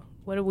need to do?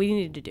 What do we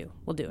need to do?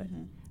 We'll do it."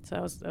 So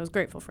I was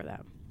grateful for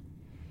that.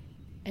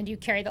 And you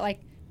carry that,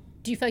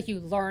 do you feel like you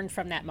learned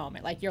from that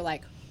moment? Like, you're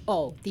like,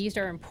 oh, these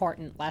are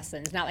important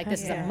lessons. Not like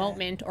this is a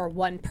moment or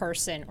one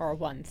person or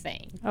one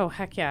thing. Oh,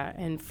 heck yeah.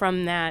 And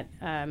from that,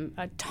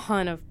 a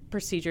ton of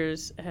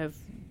procedures have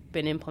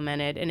been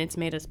implemented, and it's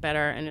made us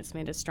better and it's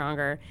made us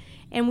stronger.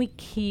 And we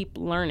keep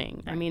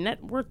learning. I mean,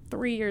 we're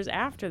 3 years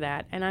after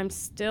that, and I'm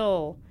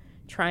still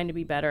trying to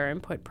be better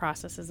and put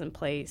processes in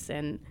place.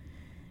 And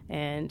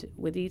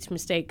with each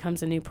mistake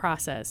comes a new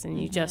process, and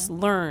you just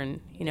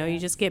learn. You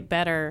just get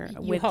better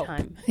with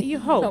time. You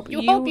hope.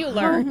 You hope you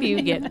learn. Hope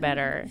you get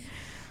better.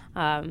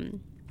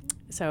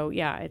 So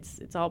yeah,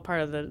 it's all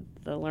part of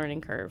the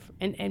learning curve.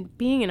 And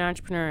being an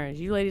entrepreneur, as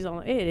you ladies all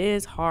know, it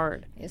is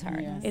hard. It's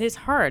hard. Yes. It is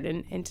hard.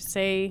 And to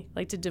say,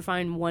 to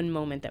define one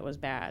moment that was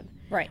bad.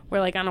 Right.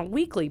 We're on a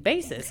weekly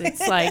basis.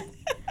 It's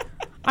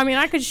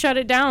I could shut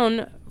it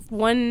down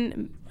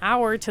 1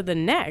 hour to the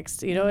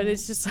next, and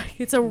it's just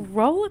it's a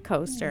roller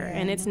coaster.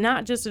 And it's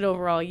not just an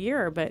overall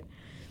year, but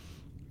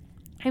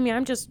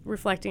I'm just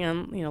reflecting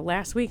on,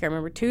 last week. I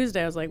remember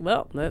Tuesday, I was like,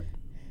 well,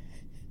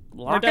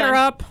 lock her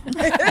up.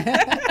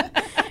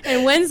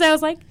 And Wednesday, I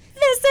was like,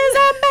 this is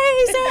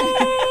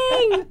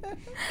amazing.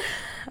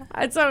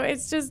 And so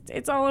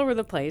it's all over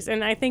the place.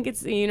 And I think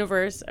it's the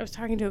universe. I was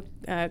talking to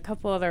a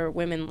couple other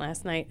women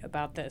last night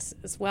about this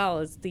as well,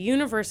 as the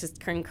universe is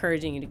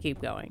encouraging you to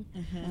keep going.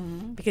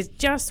 Because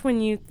just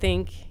when you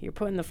think you're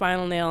putting the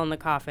final nail in the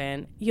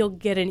coffin, you'll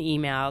get an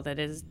email that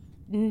is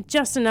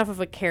just enough of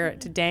a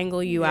carrot to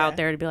dangle you out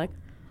there to be like,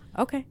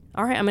 okay,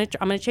 all right, I'm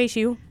gonna chase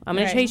you. I'm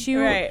gonna chase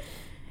you. Right.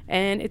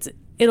 And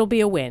it'll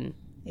be a win.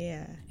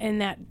 Yeah.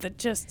 And that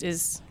just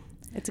is,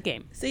 it's a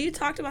game. So you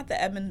talked about the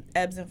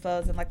ebbs and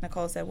flows, and like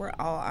Nicole said, we're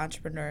all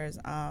entrepreneurs.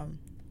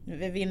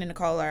 Vivian and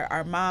Nicole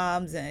are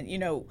moms, and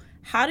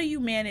how do you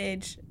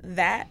manage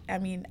that? I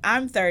mean,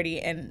 I'm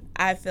 30, and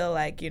I feel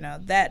like,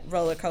 that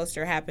roller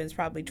coaster happens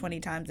probably 20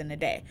 times in a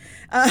day.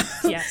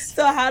 Yes.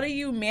 So how do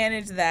you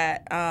manage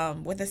that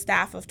with a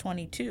staff of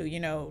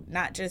 22?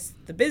 Not just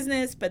the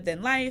business, but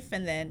then life,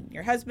 and then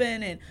your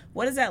husband, and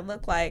what does that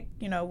look like,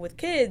 with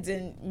kids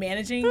and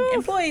managing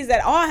employees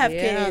that all have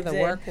kids? The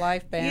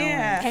work-life balance.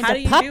 Yeah, And how a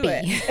do you puppy. do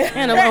it?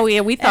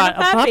 And we thought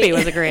a puppy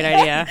was a great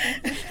idea.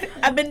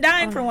 I've been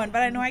dying for one,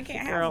 but I know I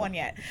can't have one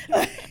yet.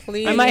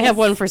 Please I might have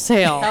one for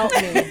sale. help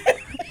me.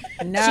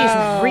 No.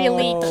 She's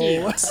really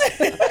cute.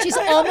 She's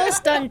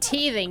almost done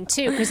teething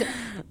too, because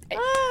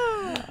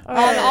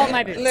all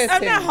my babies. Listen,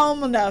 I'm not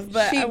home enough,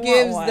 but she I want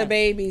gives one. the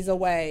babies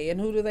away,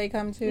 and who do they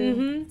come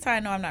to? That's how I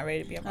know I'm not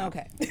ready to be a mom.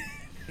 Okay.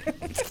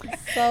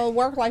 So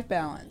work-life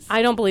balance.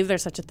 I don't believe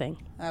there's such a thing.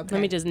 Okay.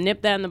 Let me just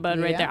nip that in the bud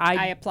right Yeah. there.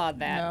 I applaud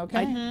that.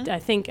 Okay. I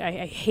think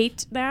I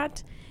hate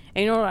that.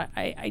 And you know what?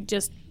 I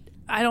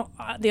don't.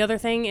 The other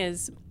thing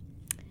is,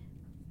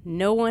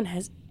 no one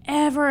has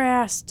ever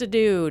asked a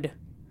dude,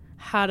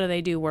 how do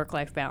they do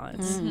work-life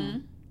balance?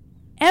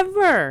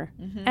 Ever.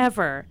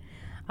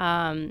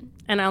 And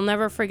I'll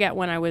never forget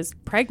when I was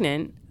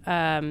pregnant.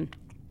 At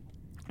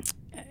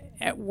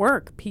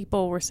work,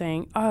 people were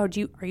saying, "Oh, are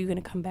you going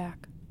to come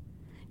back?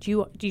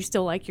 Do you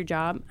still like your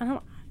job?" I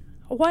don't.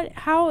 What?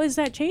 How has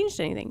that changed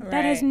anything?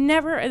 That has Right.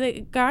 never.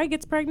 The guy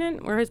gets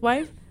pregnant, or his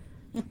wife.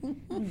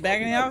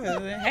 Back in the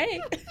office. Hey.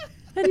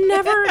 It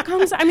never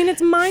comes. I mean,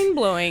 it's mind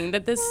blowing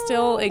that this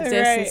still exists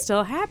and Right.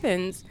 still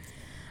happens.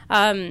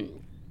 And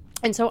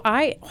so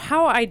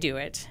how I do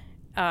it,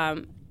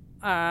 and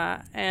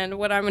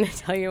what I'm going to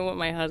tell you, and what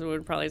my husband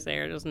would probably say,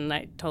 are just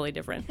totally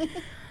different.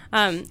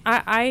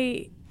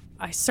 I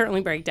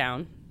certainly break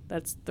down.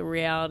 That's the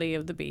reality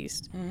of the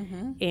beast,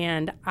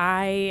 and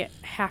I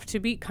have to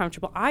be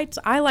comfortable. I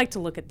like to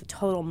look at the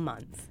total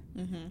month.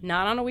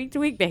 Not on a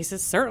week-to-week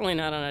basis, certainly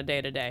not on a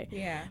day-to-day.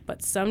 Yeah.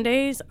 But some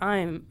days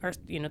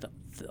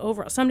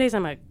overall, some days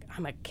I'm a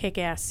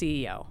kick-ass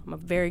CEO. I'm a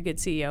very good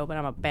CEO, but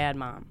I'm a bad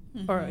mom,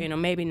 or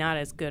maybe not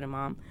as good a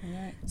mom.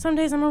 Right. Some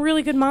days I'm a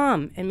really good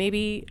mom, and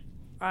maybe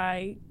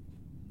I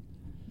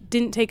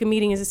didn't take a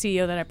meeting as a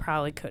CEO that I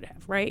probably could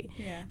have. Right?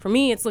 Yeah. For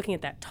me, it's looking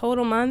at that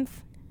total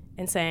month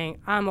and saying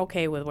I'm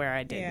okay with where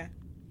I did.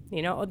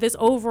 Yeah. This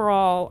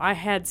overall, I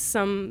had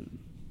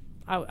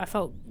I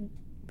felt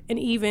an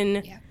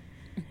evenness,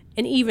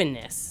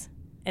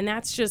 and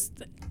that's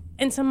just.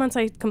 And some months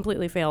I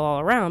completely fail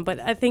all around, but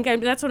I think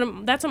that's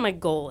what my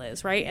goal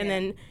is, right? And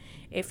then,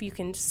 if you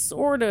can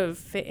sort of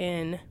fit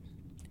in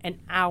an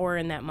hour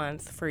in that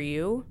month for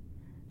you,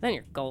 then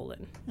you're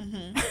golden.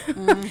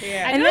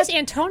 Yeah. I noticed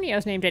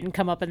Antonio's name didn't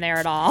come up in there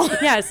at all.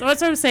 Yeah, so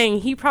that's what I'm saying.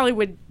 He probably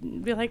would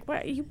be like,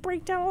 "What? You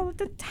break down all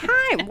the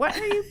time. What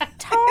are you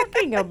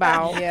talking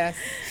about?" Yes.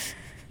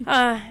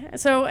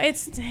 So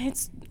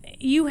it's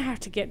you have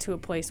to get to a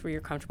place where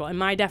you're comfortable. And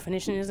my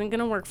definition isn't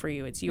going to work for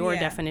you. It's your Yeah.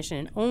 definition,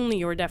 and only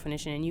your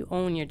definition, and you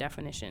own your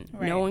definition.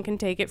 Right. No one can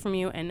take it from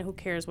you, and who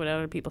cares what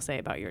other people say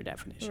about your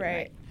definition.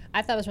 Right.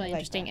 I thought it was really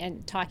interesting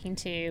in talking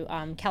to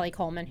Kelly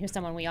Coleman, who's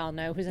someone we all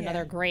know, who's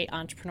another Yeah. great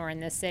entrepreneur in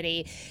this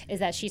city, is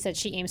that she said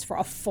she aims for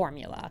a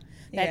formula.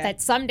 Yeah.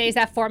 That some days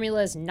that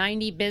formula is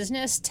 90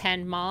 business,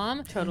 10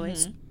 mom. Totally.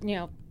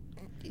 Screw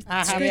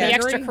the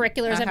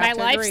extracurriculars in my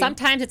life.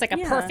 Sometimes it's like a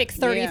Yeah. perfect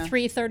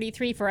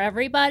 33 for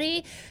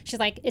everybody. She's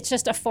like, it's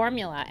just a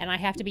formula, and I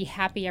have to be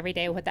happy every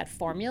day with what that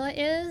formula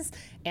is,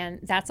 and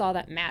that's all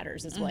that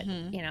matters is what,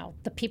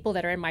 the people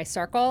that are in my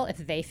circle, if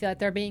they feel like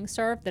they're being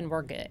served, then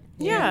we're good.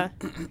 Yeah.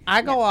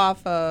 I go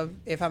off of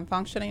if I'm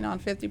functioning on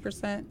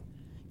 50%,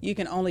 you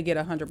can only get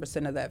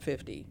 100% of that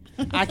 50.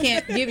 I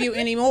can't give you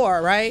any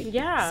more, right?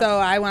 Yeah. So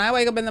when I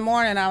wake up in the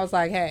morning, I was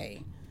like,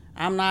 hey,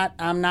 I'm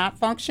not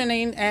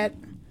functioning at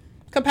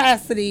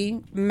capacity,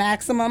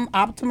 maximum,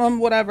 optimum,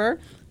 whatever.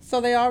 So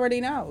they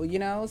already know,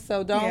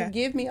 So don't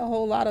give me a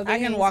whole lot of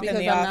things I can walk in because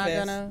the I'm office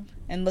not gonna.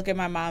 and look at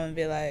my mom and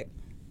be like,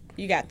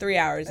 "You got 3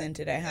 hours in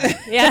today, huh?"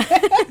 Yeah.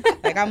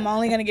 Like, I'm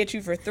only gonna get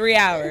you for 3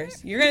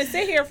 hours. You're gonna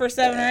sit here for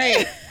 7 or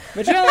 8,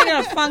 but you're only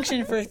gonna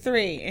function for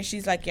 3. And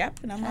she's like, "Yep."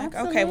 And I'm like,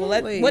 "Okay, well,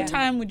 Absolutely. what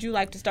time would you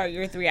like to start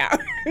your 3 hours?"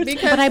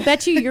 But I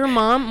bet you your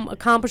mom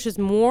accomplishes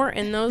more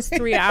in those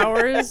 3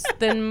 hours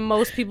than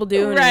most people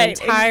do in an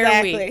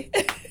entire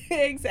week.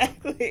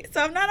 Exactly.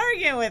 So I'm not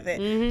arguing with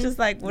it. Just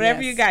like,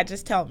 whatever you Yes. got,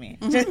 just tell me.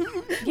 Just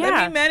Yeah.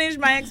 let me manage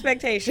my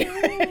expectation.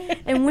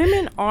 And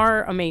women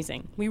are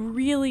amazing. We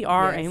really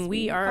are, Yes, and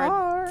we we are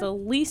are. the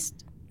least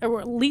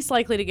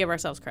likely to give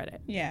ourselves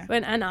credit. Yeah.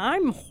 And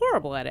I'm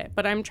horrible at it,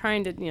 but I'm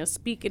trying to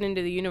speak it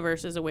into the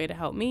universe as a way to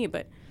help me.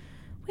 But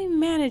we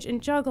manage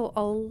and juggle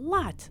a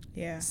lot,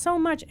 Yeah. so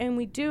much, and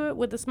we do it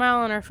with a smile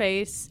on our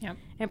face Yep.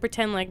 and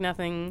pretend like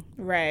nothing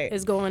Right.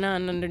 is going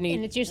on And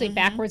underneath. it's usually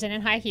backwards and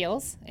in high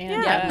heels.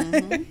 And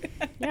Yeah.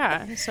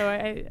 Yeah. So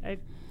I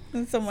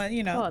And someone,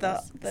 Oh,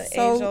 the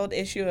So- age-old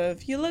issue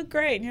of, you look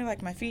great. And you're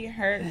like, my feet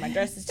hurt and my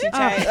dress is too Oh,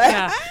 tight.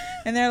 yeah.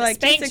 And they're like,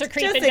 Spanx just are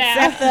creeping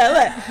accept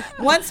that.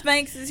 Look, one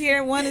Spanx is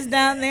here, one is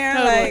down there.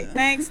 Totally. Like,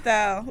 thanks,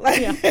 though. Like,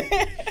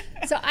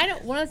 So I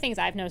don't. One of the things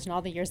I've noticed in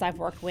all the years I've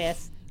worked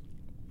with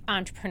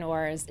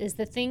entrepreneurs is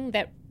the thing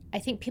that I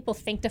think people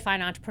think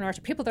define entrepreneurs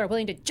are people that are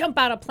willing to jump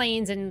out of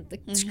planes and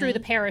screw the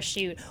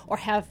parachute or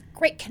have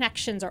great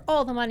connections or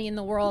all the money in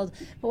the world.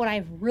 But what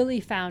I've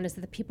really found is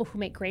that the people who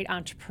make great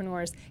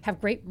entrepreneurs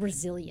have great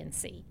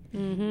resiliency.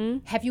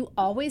 Have you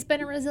always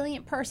been a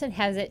resilient person?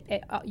 Has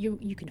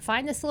you can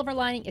find the silver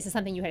lining? Is it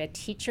something you had to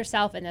teach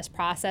yourself in this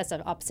process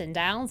of ups and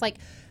downs? Like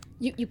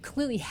you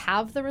clearly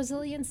have the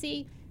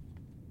resiliency.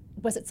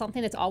 Was it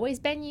something that's always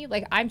been you?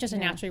 Like I'm just a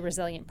naturally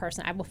resilient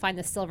person. I will find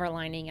the silver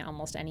lining in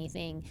almost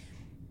anything.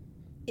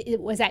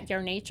 Was that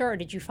your nature, or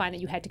did you find that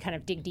you had to kind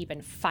of dig deep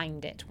and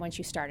find it once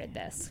you started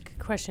this? Good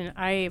question.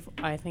 I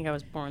think I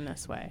was born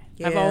this way.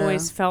 Yeah. I've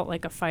always felt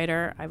like a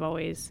fighter.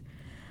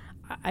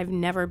 I've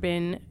never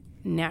been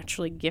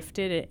naturally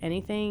gifted at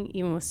anything.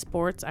 Even with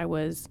sports, I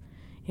was,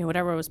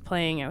 whatever I was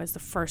playing, I was the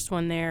first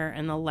one there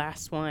and the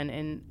last one,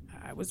 and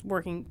I was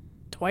working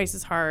twice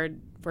as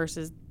hard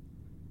versus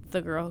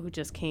the girl who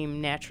just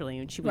came naturally,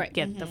 and she would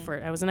get the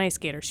first. I was an ice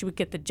skater. She would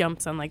get the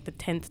jumps on like the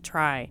 10th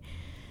try,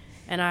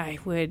 and I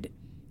would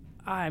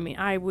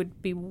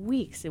be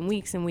weeks and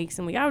weeks and weeks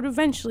and weeks. I would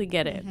eventually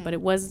get it, but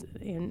it was,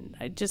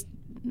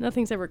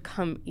 nothing's ever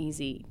come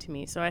easy to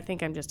me. So I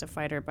think I'm just a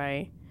fighter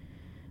by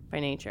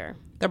nature.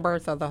 The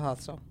birth of the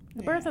hustle.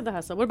 The birth of the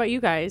hustle. What about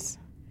you guys?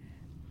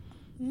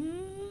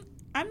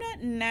 I'm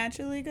not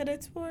naturally good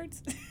at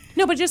sports.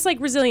 No, but just like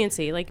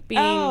resiliency, like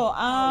being.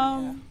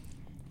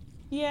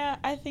 Yeah,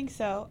 I think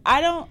so.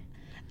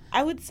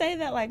 I would say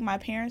that like my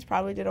parents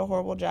probably did a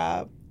horrible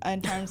job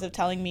in terms of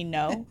telling me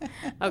no.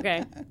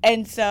 Okay.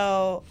 And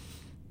so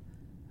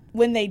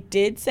when they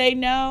did say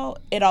no,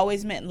 it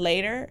always meant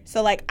later.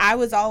 So like I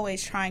was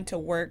always trying to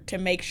work to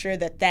make sure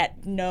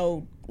that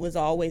no was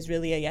always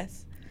really a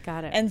yes.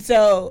 Got it. And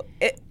so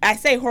I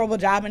say horrible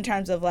job in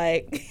terms of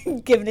like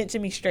giving it to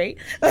me straight.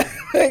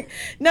 Like,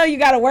 no, you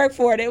got to work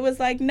for it. It was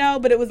like no,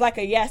 but it was like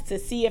a yes to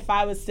see if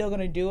I was still going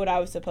to do what I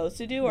was supposed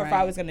to do or if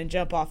I was going to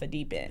jump off a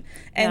deep end.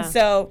 And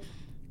so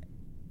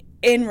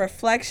in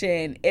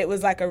reflection, it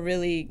was like a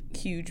really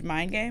huge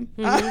mind game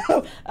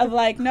of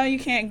like, no, you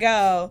can't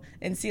go,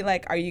 and see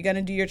like, are you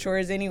gonna do your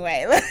chores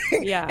anyway?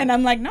 And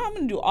I'm like, no, I'm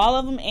gonna do all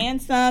of them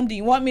and some. Do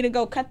you want me to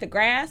go cut the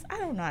grass? I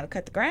don't know how to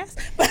cut the grass,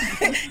 but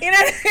you know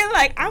what I mean?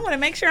 Like I want to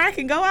make sure I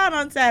can go out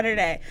on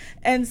Saturday.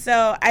 And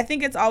so I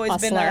think it's always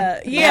been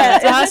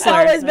it's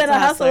always been a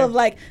hustle of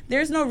like,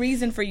 there's no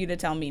reason for you to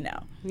tell me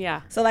no.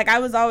 Yeah. So like I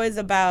was always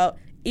about,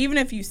 even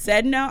if you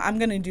said no, I'm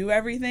going to do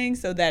everything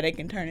so that it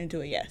can turn into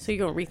a yes. So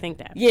you're going to rethink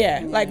that.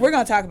 Yeah. Like, we're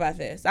going to talk about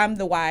this. I'm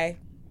the why.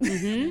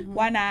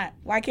 Why not?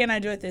 Why can't I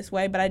do it this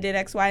way? But I did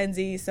X, Y, and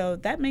Z, so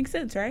that makes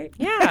sense, right?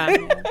 Yeah.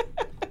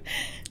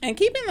 And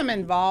keeping them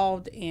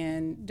involved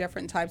in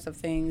different types of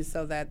things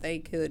so that they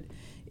could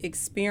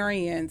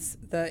experience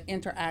the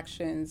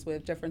interactions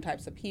with different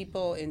types of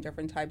people in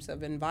different types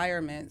of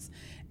environments.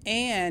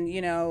 And,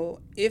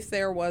 if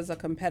there was a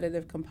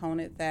competitive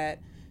component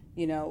that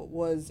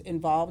was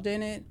involved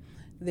in it,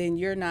 then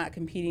you're not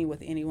competing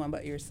with anyone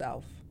but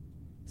yourself.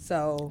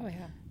 So,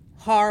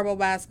 horrible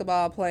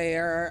basketball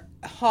player,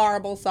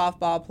 horrible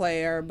softball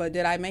player, but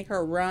did I make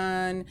her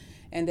run?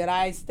 And did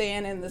I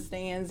stand in the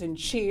stands and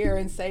cheer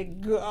and say,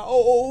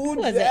 "Go,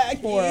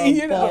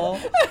 Jackie"? And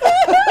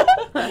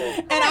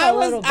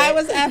I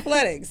was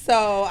athletic,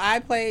 so I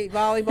played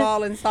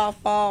volleyball and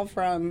softball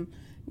from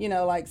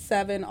like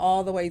 7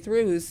 all the way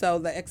through. So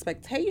the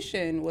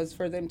expectation was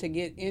for them to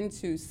get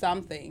into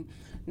something,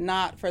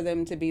 not for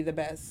them to be the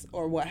best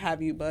or what have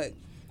you, but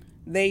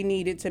they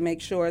needed to make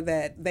sure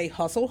that they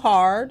hustled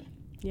hard.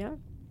 Yeah.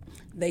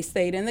 They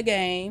stayed in the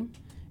game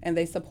and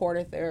they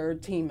supported their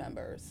team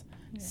members.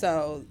 Yeah.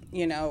 So,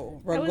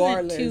 regardless.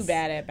 I wasn't too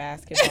bad at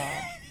basketball.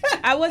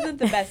 I wasn't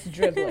the best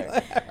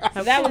dribbler.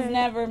 So that was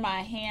never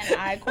my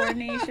hand-eye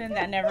coordination.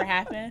 That never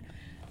happened.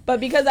 But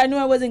because I knew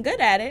I wasn't good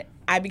at it,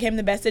 I became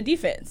the best at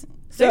defense.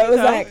 So it was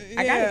like,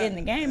 I got to get in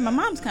the game. My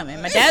mom's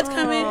coming. My dad's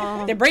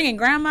coming. They're bringing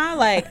grandma.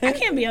 Like, I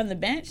can't be on the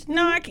bench.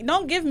 No,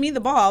 don't give me the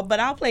ball, but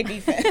I'll play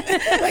defense.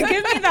 Like,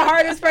 give me the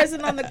hardest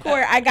person on the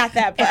court. I got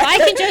that part. If I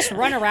can just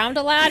run around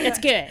a lot, it's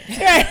good.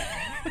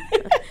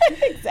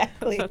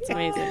 Exactly. That's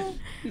amazing.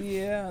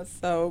 Yeah,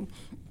 so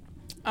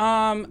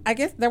I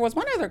guess there was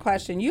one other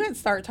question. You had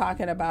started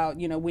talking about,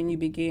 when you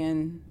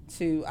began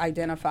to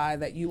identify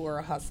that you were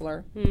a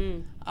hustler.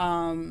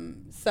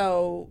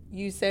 So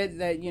you said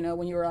that,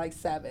 when you were like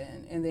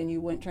 7 and then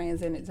you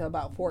transited to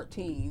about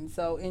 14.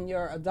 So in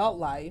your adult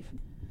life,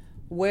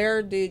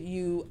 where did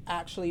you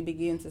actually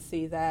begin to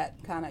see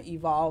that kind of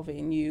evolve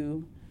in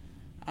you,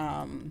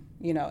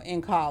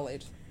 in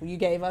college? You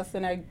gave us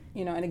an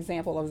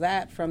example of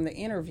that from the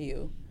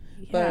interview.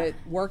 Yeah. But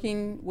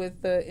working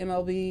with the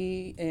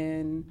MLB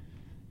and,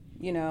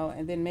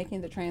 and then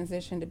making the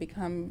transition to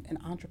become an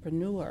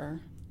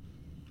entrepreneur.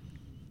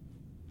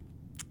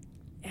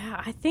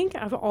 Yeah, I think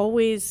I've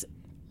always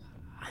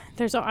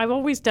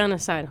done a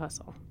side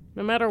hustle,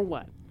 no matter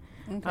what.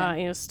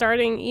 Okay.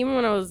 Starting even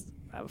when I was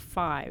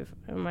 5,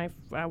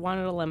 I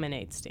wanted a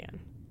lemonade stand,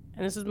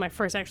 and this is my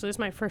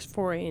first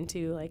foray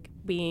into like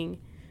being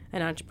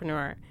an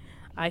entrepreneur.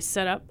 I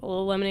set up a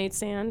little lemonade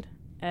stand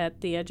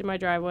at the edge of my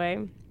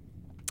driveway.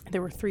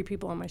 There were 3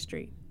 people on my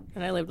street,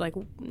 and I lived like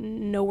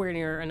nowhere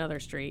near another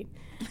street.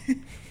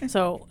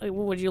 So what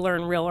would you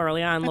learn real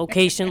early on?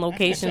 Location,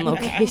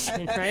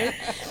 right?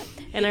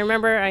 And I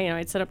remember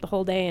I'd set up the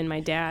whole day, and my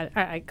dad,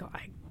 I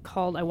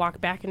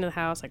walked back into the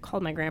house. I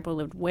called my grandpa, who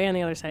lived way on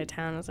the other side of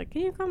town. I was like,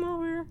 can you come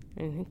over?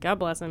 And God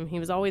bless him. He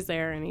was always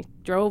there, and he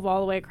drove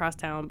all the way across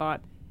town,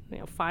 bought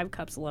 5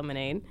 cups of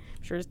lemonade.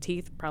 I'm sure his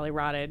teeth probably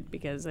rotted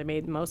because I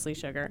made mostly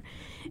sugar.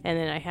 And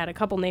then I had a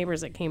couple neighbors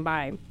that came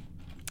by. I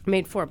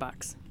made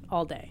 $4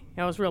 all day.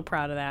 I was real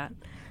proud of that.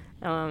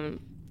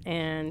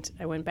 And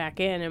I went back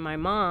in, and my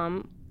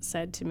mom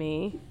said to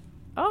me,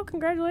 oh,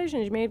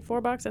 congratulations, you made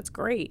 $4. That's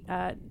great.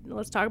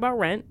 Let's talk about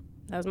rent.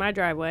 That was my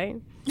driveway.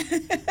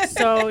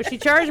 So she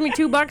charged me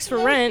 $2 for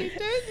rent.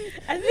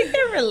 I think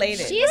they're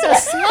related. She's a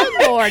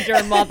slumlord,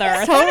 your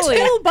mother. Totally. $2.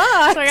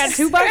 So I got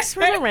 $2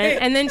 for the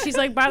rent. And then she's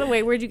like, by the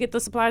way, where'd you get the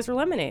supplies for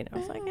lemonade? I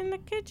was like, in the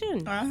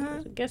kitchen.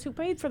 Uh-huh. Guess who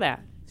paid for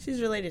that?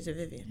 She's related to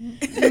Vivian.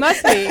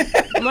 Must be.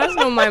 Must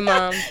know my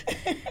mom.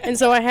 And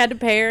so I had to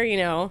pay her,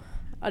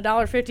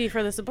 $1.50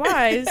 for the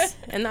supplies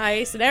and the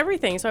ice and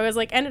everything. So I was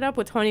like, ended up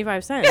with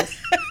 25 cents.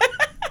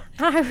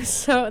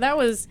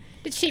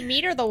 Did she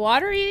meter the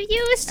water you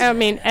used? I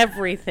mean,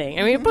 everything.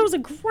 I mean, it was a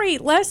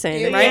great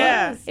lesson, right?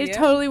 Yeah. It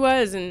totally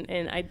was. And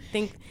I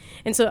think,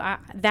 and so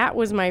that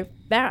was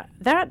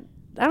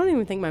I don't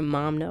even think my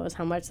mom knows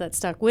how much that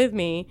stuck with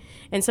me.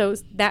 And so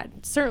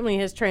that certainly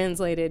has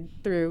translated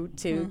through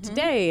to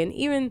today. And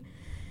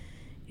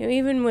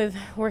even with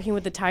working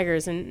with the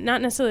Tigers, and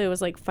not necessarily it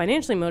was like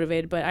financially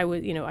motivated, but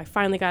I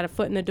finally got a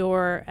foot in the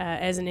door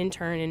as an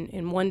intern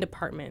in one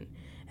department.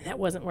 And that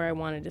wasn't where I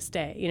wanted to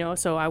stay,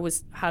 So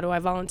how do I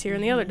volunteer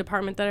in the other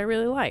department that I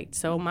really liked?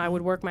 So I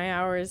would work my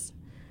hours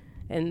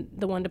in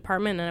the one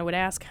department, and I would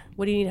ask,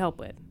 what do you need help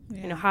with?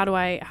 Yeah. How do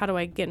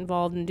I get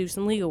involved and do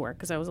some legal work?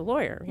 Because I was a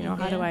lawyer,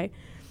 how do I?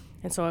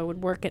 And so I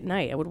would work at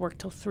night. I would work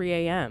till 3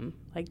 a.m.,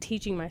 like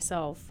teaching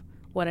myself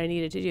what I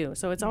needed to do.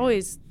 So it's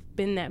always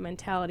been that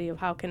mentality of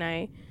how can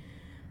I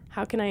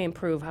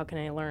improve? How can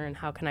I learn?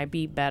 How can I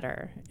be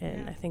better?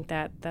 And I think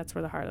that's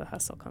where the heart of the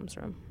hustle comes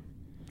from.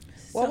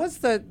 What was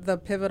the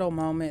pivotal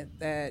moment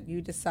that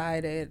you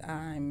decided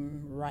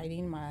I'm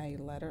writing my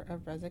letter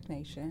of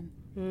resignation?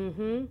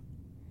 Mm-hmm.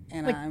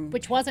 And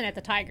which wasn't at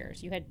the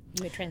Tigers. You had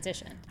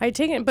transitioned. I had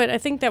taken, but I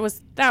think that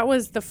was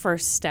the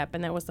first step,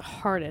 and that was the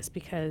hardest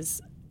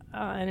because,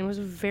 and it was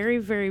very,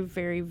 very,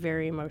 very,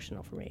 very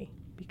emotional for me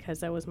because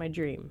that was my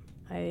dream.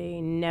 I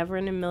never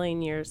in a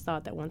million years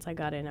thought that once I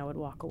got in, I would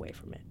walk away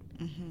from it.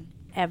 Mm-hmm.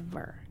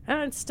 Ever.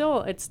 And it's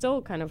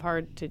still kind of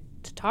hard to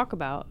talk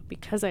about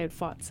because I had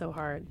fought so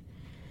hard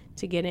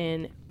to get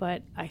in.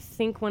 But I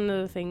think one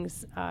of the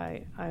things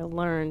I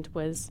learned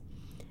was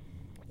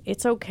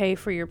it's okay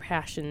for your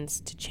passions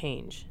to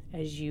change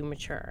as you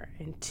mature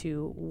and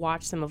to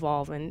watch them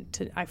evolve.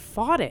 And I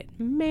fought it.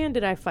 Man,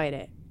 did I fight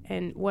it.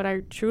 And what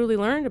I truly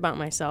learned about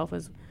myself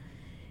is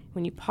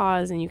when you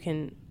pause and you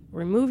can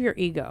remove your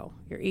ego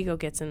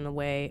gets in the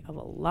way of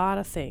a lot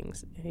of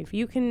things. And if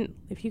you can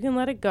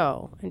let it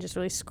go and just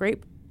really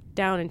scrape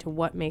down into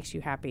what makes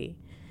you happy.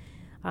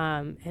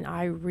 And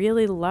I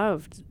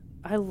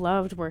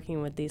loved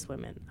working with these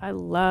women. I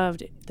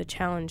loved the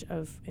challenge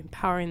of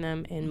empowering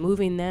them and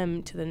moving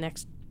them to the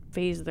next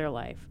phase of their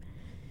life.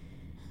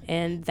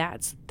 And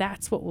that's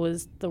what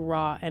was the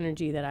raw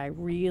energy that I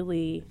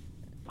really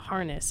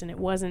harnessed. And it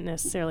wasn't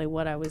necessarily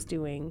what I was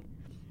doing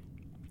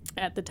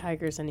at the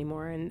Tigers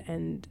anymore.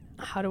 And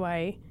how do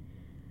I,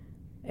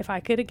 if I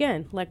could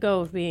again let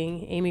go of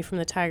being Amy from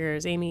the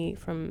Tigers, Amy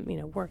from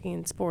working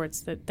in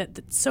sports,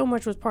 that so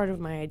much was part of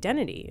my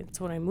identity.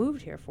 It's what I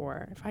moved here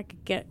for. If I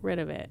could get rid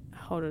of it,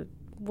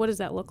 what does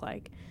that look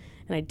like?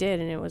 And I did,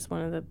 and it was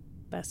one of the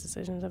best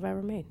decisions I've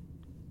ever made.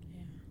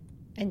 Yeah.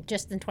 And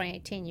just in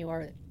 2018, you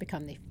are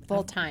become the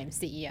full-time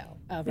CEO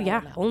of Rebel Yeah,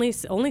 Now.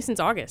 only since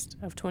August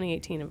of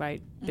 2018 have I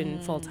been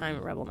full-time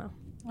at Rebel Now.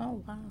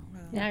 Oh, wow.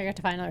 Now you have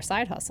to find another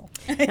side hustle.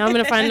 Now I'm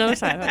going to find another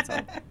side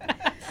hustle.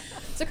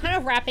 So kind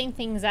of wrapping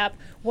things up,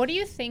 what do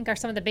you think are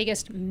some of the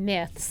biggest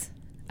myths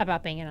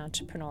about being an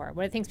entrepreneur?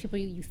 What are things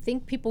you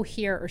think people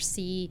hear or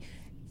see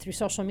through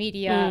social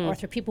media or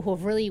through people who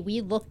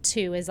we look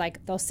to as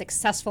like those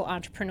successful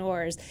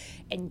entrepreneurs,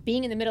 and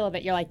being in the middle of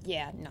it, you're like,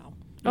 yeah, no.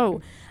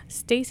 Oh,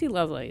 Stacey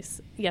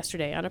Lovelace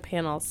yesterday on a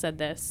panel said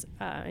this,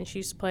 and she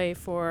used to play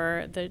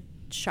for the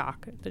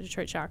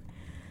Detroit Shock.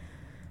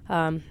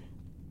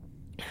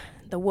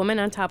 The woman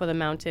on top of the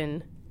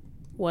mountain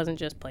wasn't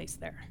just placed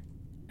there.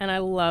 And I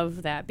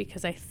love that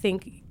because I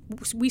think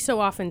we so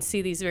often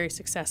see these very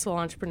successful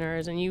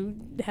entrepreneurs, and you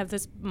have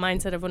this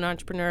mindset of an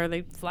entrepreneur.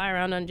 They fly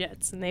around on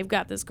jets, and they've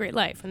got this great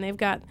life, and they've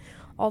got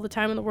all the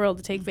time in the world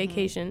to take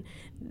vacation.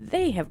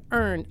 They have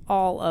earned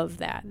all of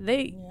that.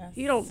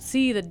 You don't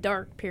see the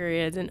dark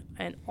periods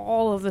and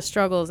all of the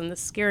struggles and the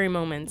scary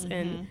moments,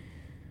 and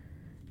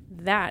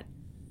that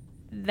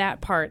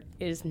part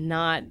is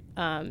not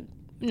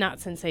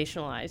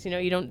sensationalized.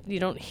 You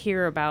don't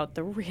hear about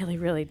the really,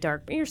 really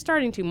dark. You're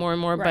starting to more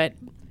and more, Right.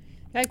 but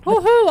Like,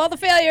 woohoo, all the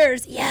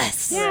failures.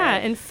 Yes. Yeah,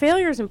 and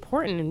failure is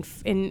important,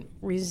 and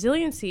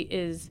resiliency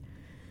is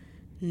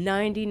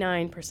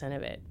 99%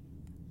 of it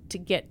to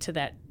get to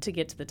the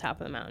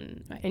top of the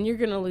mountain. Right. And you're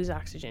going to lose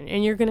oxygen,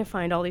 and you're going to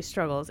find all these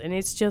struggles, and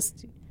it's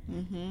just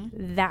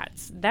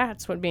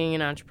that's what being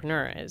an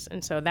entrepreneur is.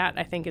 And so that,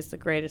 I think, is the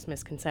greatest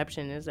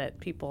misconception, is that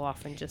people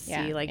often just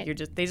see like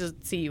they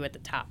just see you at the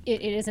top.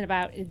 It isn't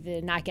about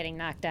the not getting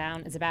knocked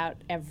down. It's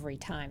about every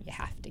time you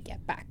have to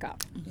get back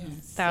up.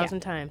 Yes. 1,000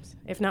 times,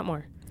 if not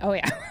more. Oh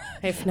yeah.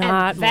 If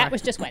not more. That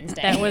was just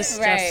Wednesday. That was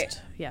Right.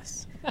 just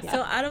yes.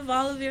 So out of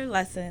all of your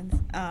lessons,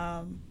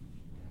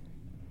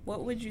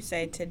 what would you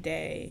say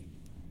today,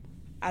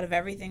 out of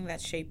everything that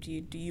shaped you,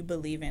 do you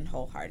believe in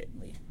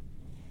wholeheartedly?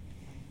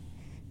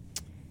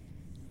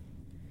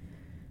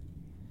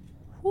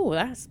 Oh,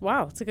 that's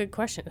a good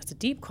question. That's a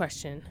deep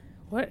question.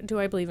 What do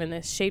I believe in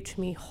this shaped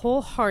me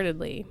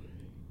wholeheartedly?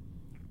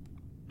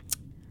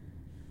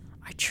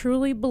 I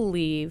truly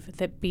believe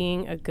that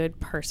being a good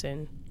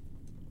person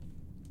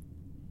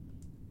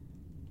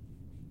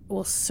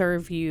will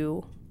serve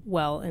you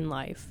well in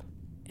life.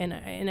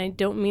 And I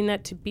don't mean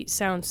that to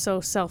sound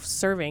so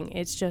self-serving.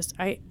 It's just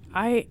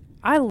I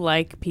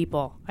like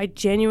people. I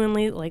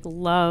genuinely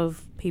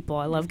love people.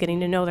 I love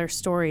getting to know their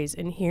stories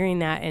and hearing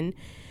that, and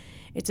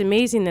it's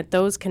amazing that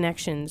those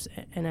connections,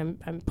 and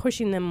I'm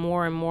pushing them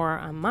more and more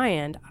on my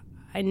end.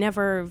 I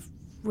never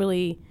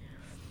really,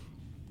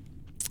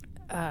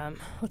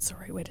 what's the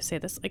right way to say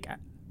this?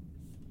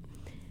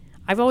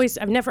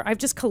 I've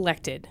just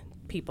collected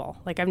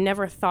people. I've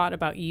never thought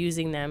about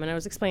using them. And I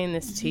was explaining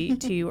this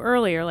to you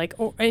earlier,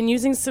 and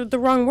using the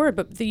wrong word,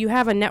 but you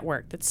have a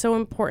network that's so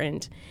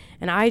important.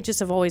 And I just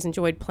have always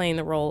enjoyed playing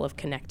the role of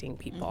connecting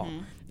people.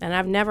 And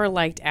I've never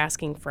liked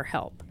asking for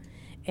help.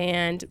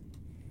 And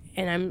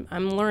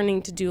I'm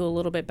learning to do a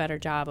little bit better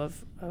job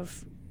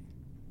of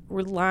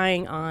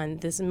relying on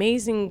this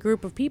amazing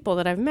group of people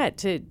that I've met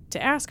to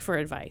ask for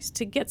advice,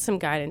 to get some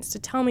guidance, to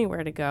tell me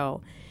where to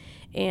go.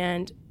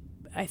 And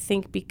I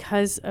think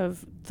because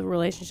of the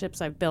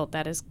relationships I've built,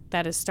 that is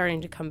starting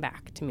to come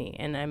back to me,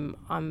 and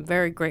I'm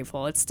very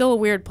grateful. It's still a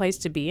weird place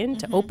to be in,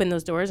 to open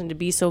those doors and to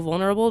be so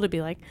vulnerable, to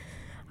be like,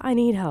 I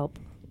need help.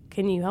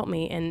 Can you help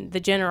me? And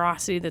the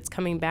generosity that's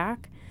coming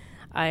back,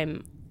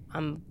 I'm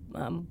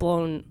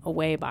blown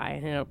away by,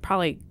 and it'll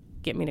probably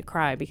get me to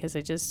cry, because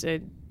there's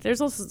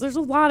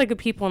a lot of good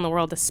people in the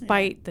world,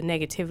 despite the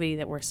negativity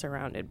that we're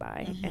surrounded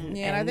by.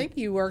 And I think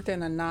you worked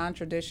in a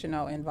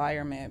non-traditional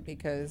environment,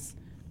 because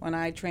when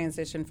I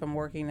transitioned from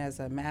working as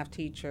a math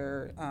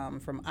teacher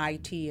from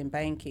IT and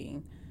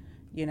banking,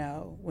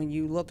 when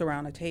you looked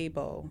around a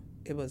table,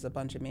 it was a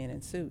bunch of men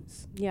in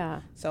suits.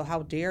 Yeah. So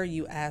how dare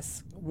you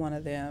ask one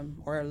of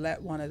them or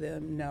let one of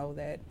them know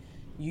that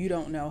you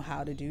don't know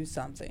how to do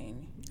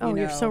something?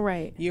 You're so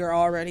right. You're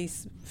already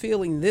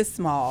feeling this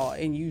small,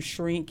 and you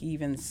shrink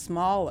even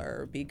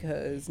smaller,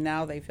 because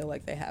now they feel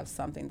like they have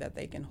something that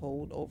they can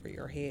hold over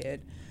your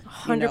head,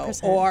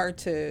 100%. Or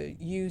to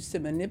use to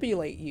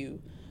manipulate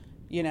you,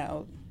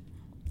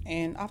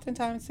 and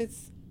oftentimes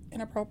it's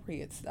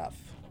inappropriate stuff.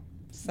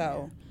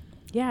 So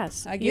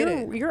yes, I get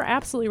it. You're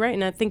absolutely right,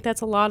 and I think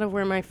that's a lot of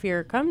where my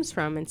fear comes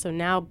from. And so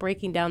now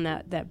breaking down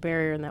that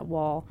barrier and that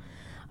wall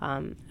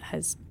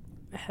has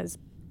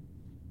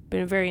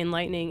been a very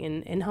enlightening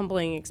and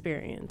humbling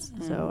experience.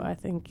 So I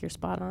think you're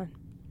spot on.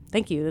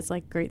 Thank you. That's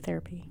great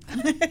therapy.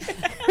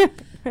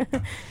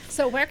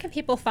 So where can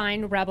people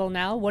find Rebel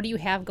Nell? What do you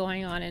have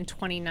going on in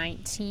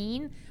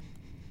 2019?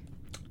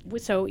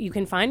 So you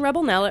can find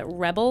Rebel Nell at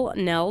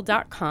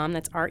rebelnell.com.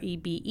 That's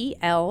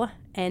REBELNELL.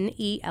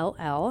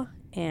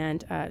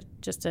 And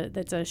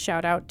that's a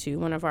shout out to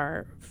one of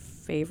our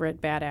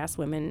favorite badass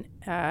women,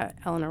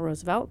 Eleanor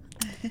Roosevelt.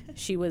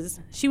 She was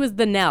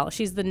the Nell.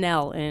 She's the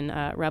Nell in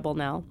Rebel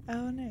Nell.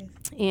 Oh, nice.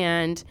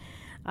 And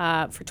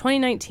for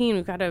 2019,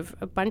 we've got a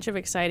bunch of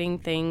exciting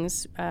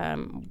things.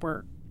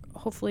 We're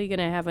hopefully going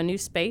to have a new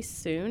space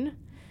soon.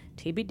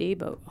 TBD,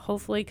 but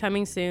hopefully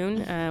coming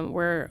soon.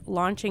 We're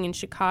launching in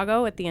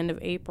Chicago at the end of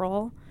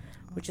April,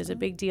 which is a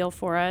big deal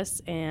for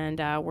us. And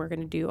we're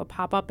going to do a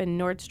pop-up in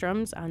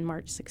Nordstrom's on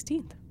March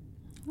 16th.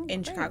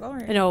 In Chicago? Or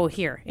No,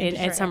 here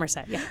at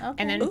Somerset. Yeah. Okay.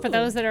 And then for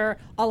those that are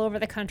all over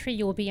the country,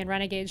 you will be in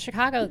Renegade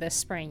Chicago this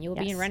spring. You will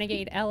be in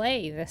Renegade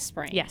LA this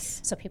spring.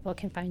 Yes. So people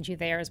can find you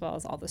there, as well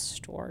as all the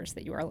stores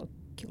that you are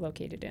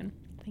located in.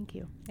 Thank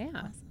you.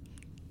 Yeah.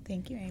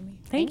 Thank you, Amy.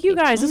 Thank you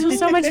guys. This was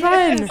so much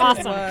fun.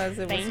 Awesome. It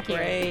was Thank you.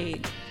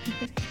 great.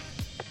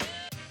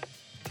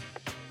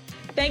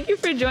 Thank you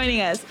for joining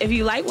us. If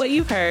you like what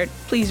you've heard,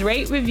 please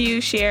rate, review,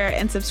 share,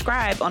 and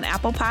subscribe on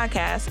Apple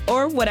Podcasts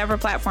or whatever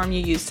platform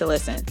you use to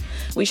listen.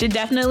 We should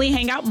definitely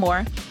hang out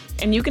more.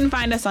 And you can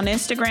find us on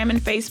Instagram and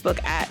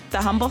Facebook at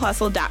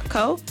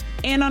thehumblehustle.co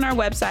and on our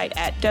website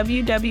at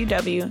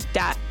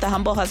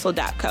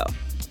www.thehumblehustle.co.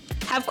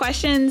 Have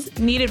questions?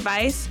 Need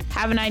advice?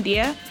 Have an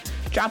idea?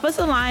 Drop us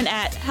a line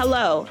at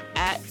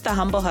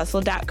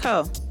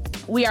hello@thehumblehustle.co.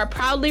 We are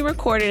proudly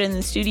recorded in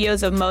the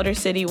studios of Motor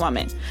City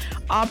Woman.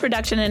 All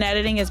production and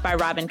editing is by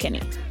Robin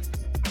Kinney.